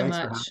 Absolutely. Thanks so For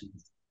much. having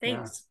us.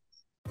 Thanks. Yeah.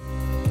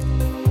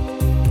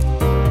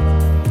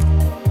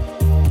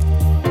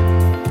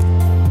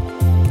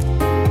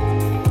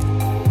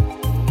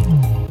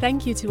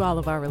 Thank you to all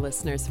of our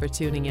listeners for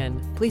tuning in.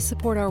 Please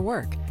support our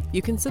work.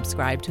 You can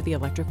subscribe to the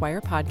Electric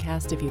Wire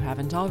podcast if you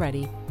haven't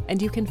already,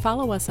 and you can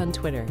follow us on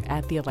Twitter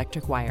 @The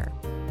Electric Wire.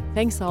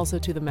 Thanks also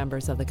to the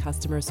members of the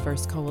Customers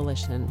First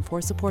Coalition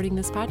for supporting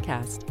this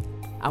podcast.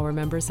 Our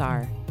members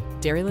are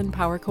Dairyland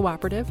Power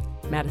Cooperative,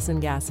 Madison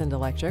Gas and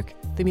Electric,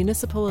 the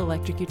Municipal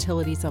Electric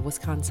Utilities of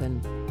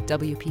Wisconsin,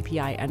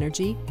 WPPI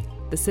Energy,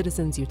 the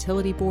Citizens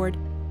Utility Board,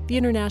 the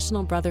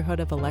International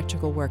Brotherhood of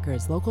Electrical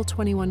Workers Local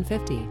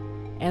 2150,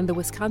 and the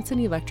Wisconsin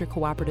Electric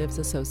Cooperatives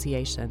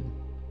Association.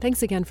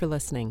 Thanks again for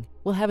listening.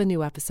 We'll have a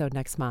new episode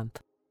next month.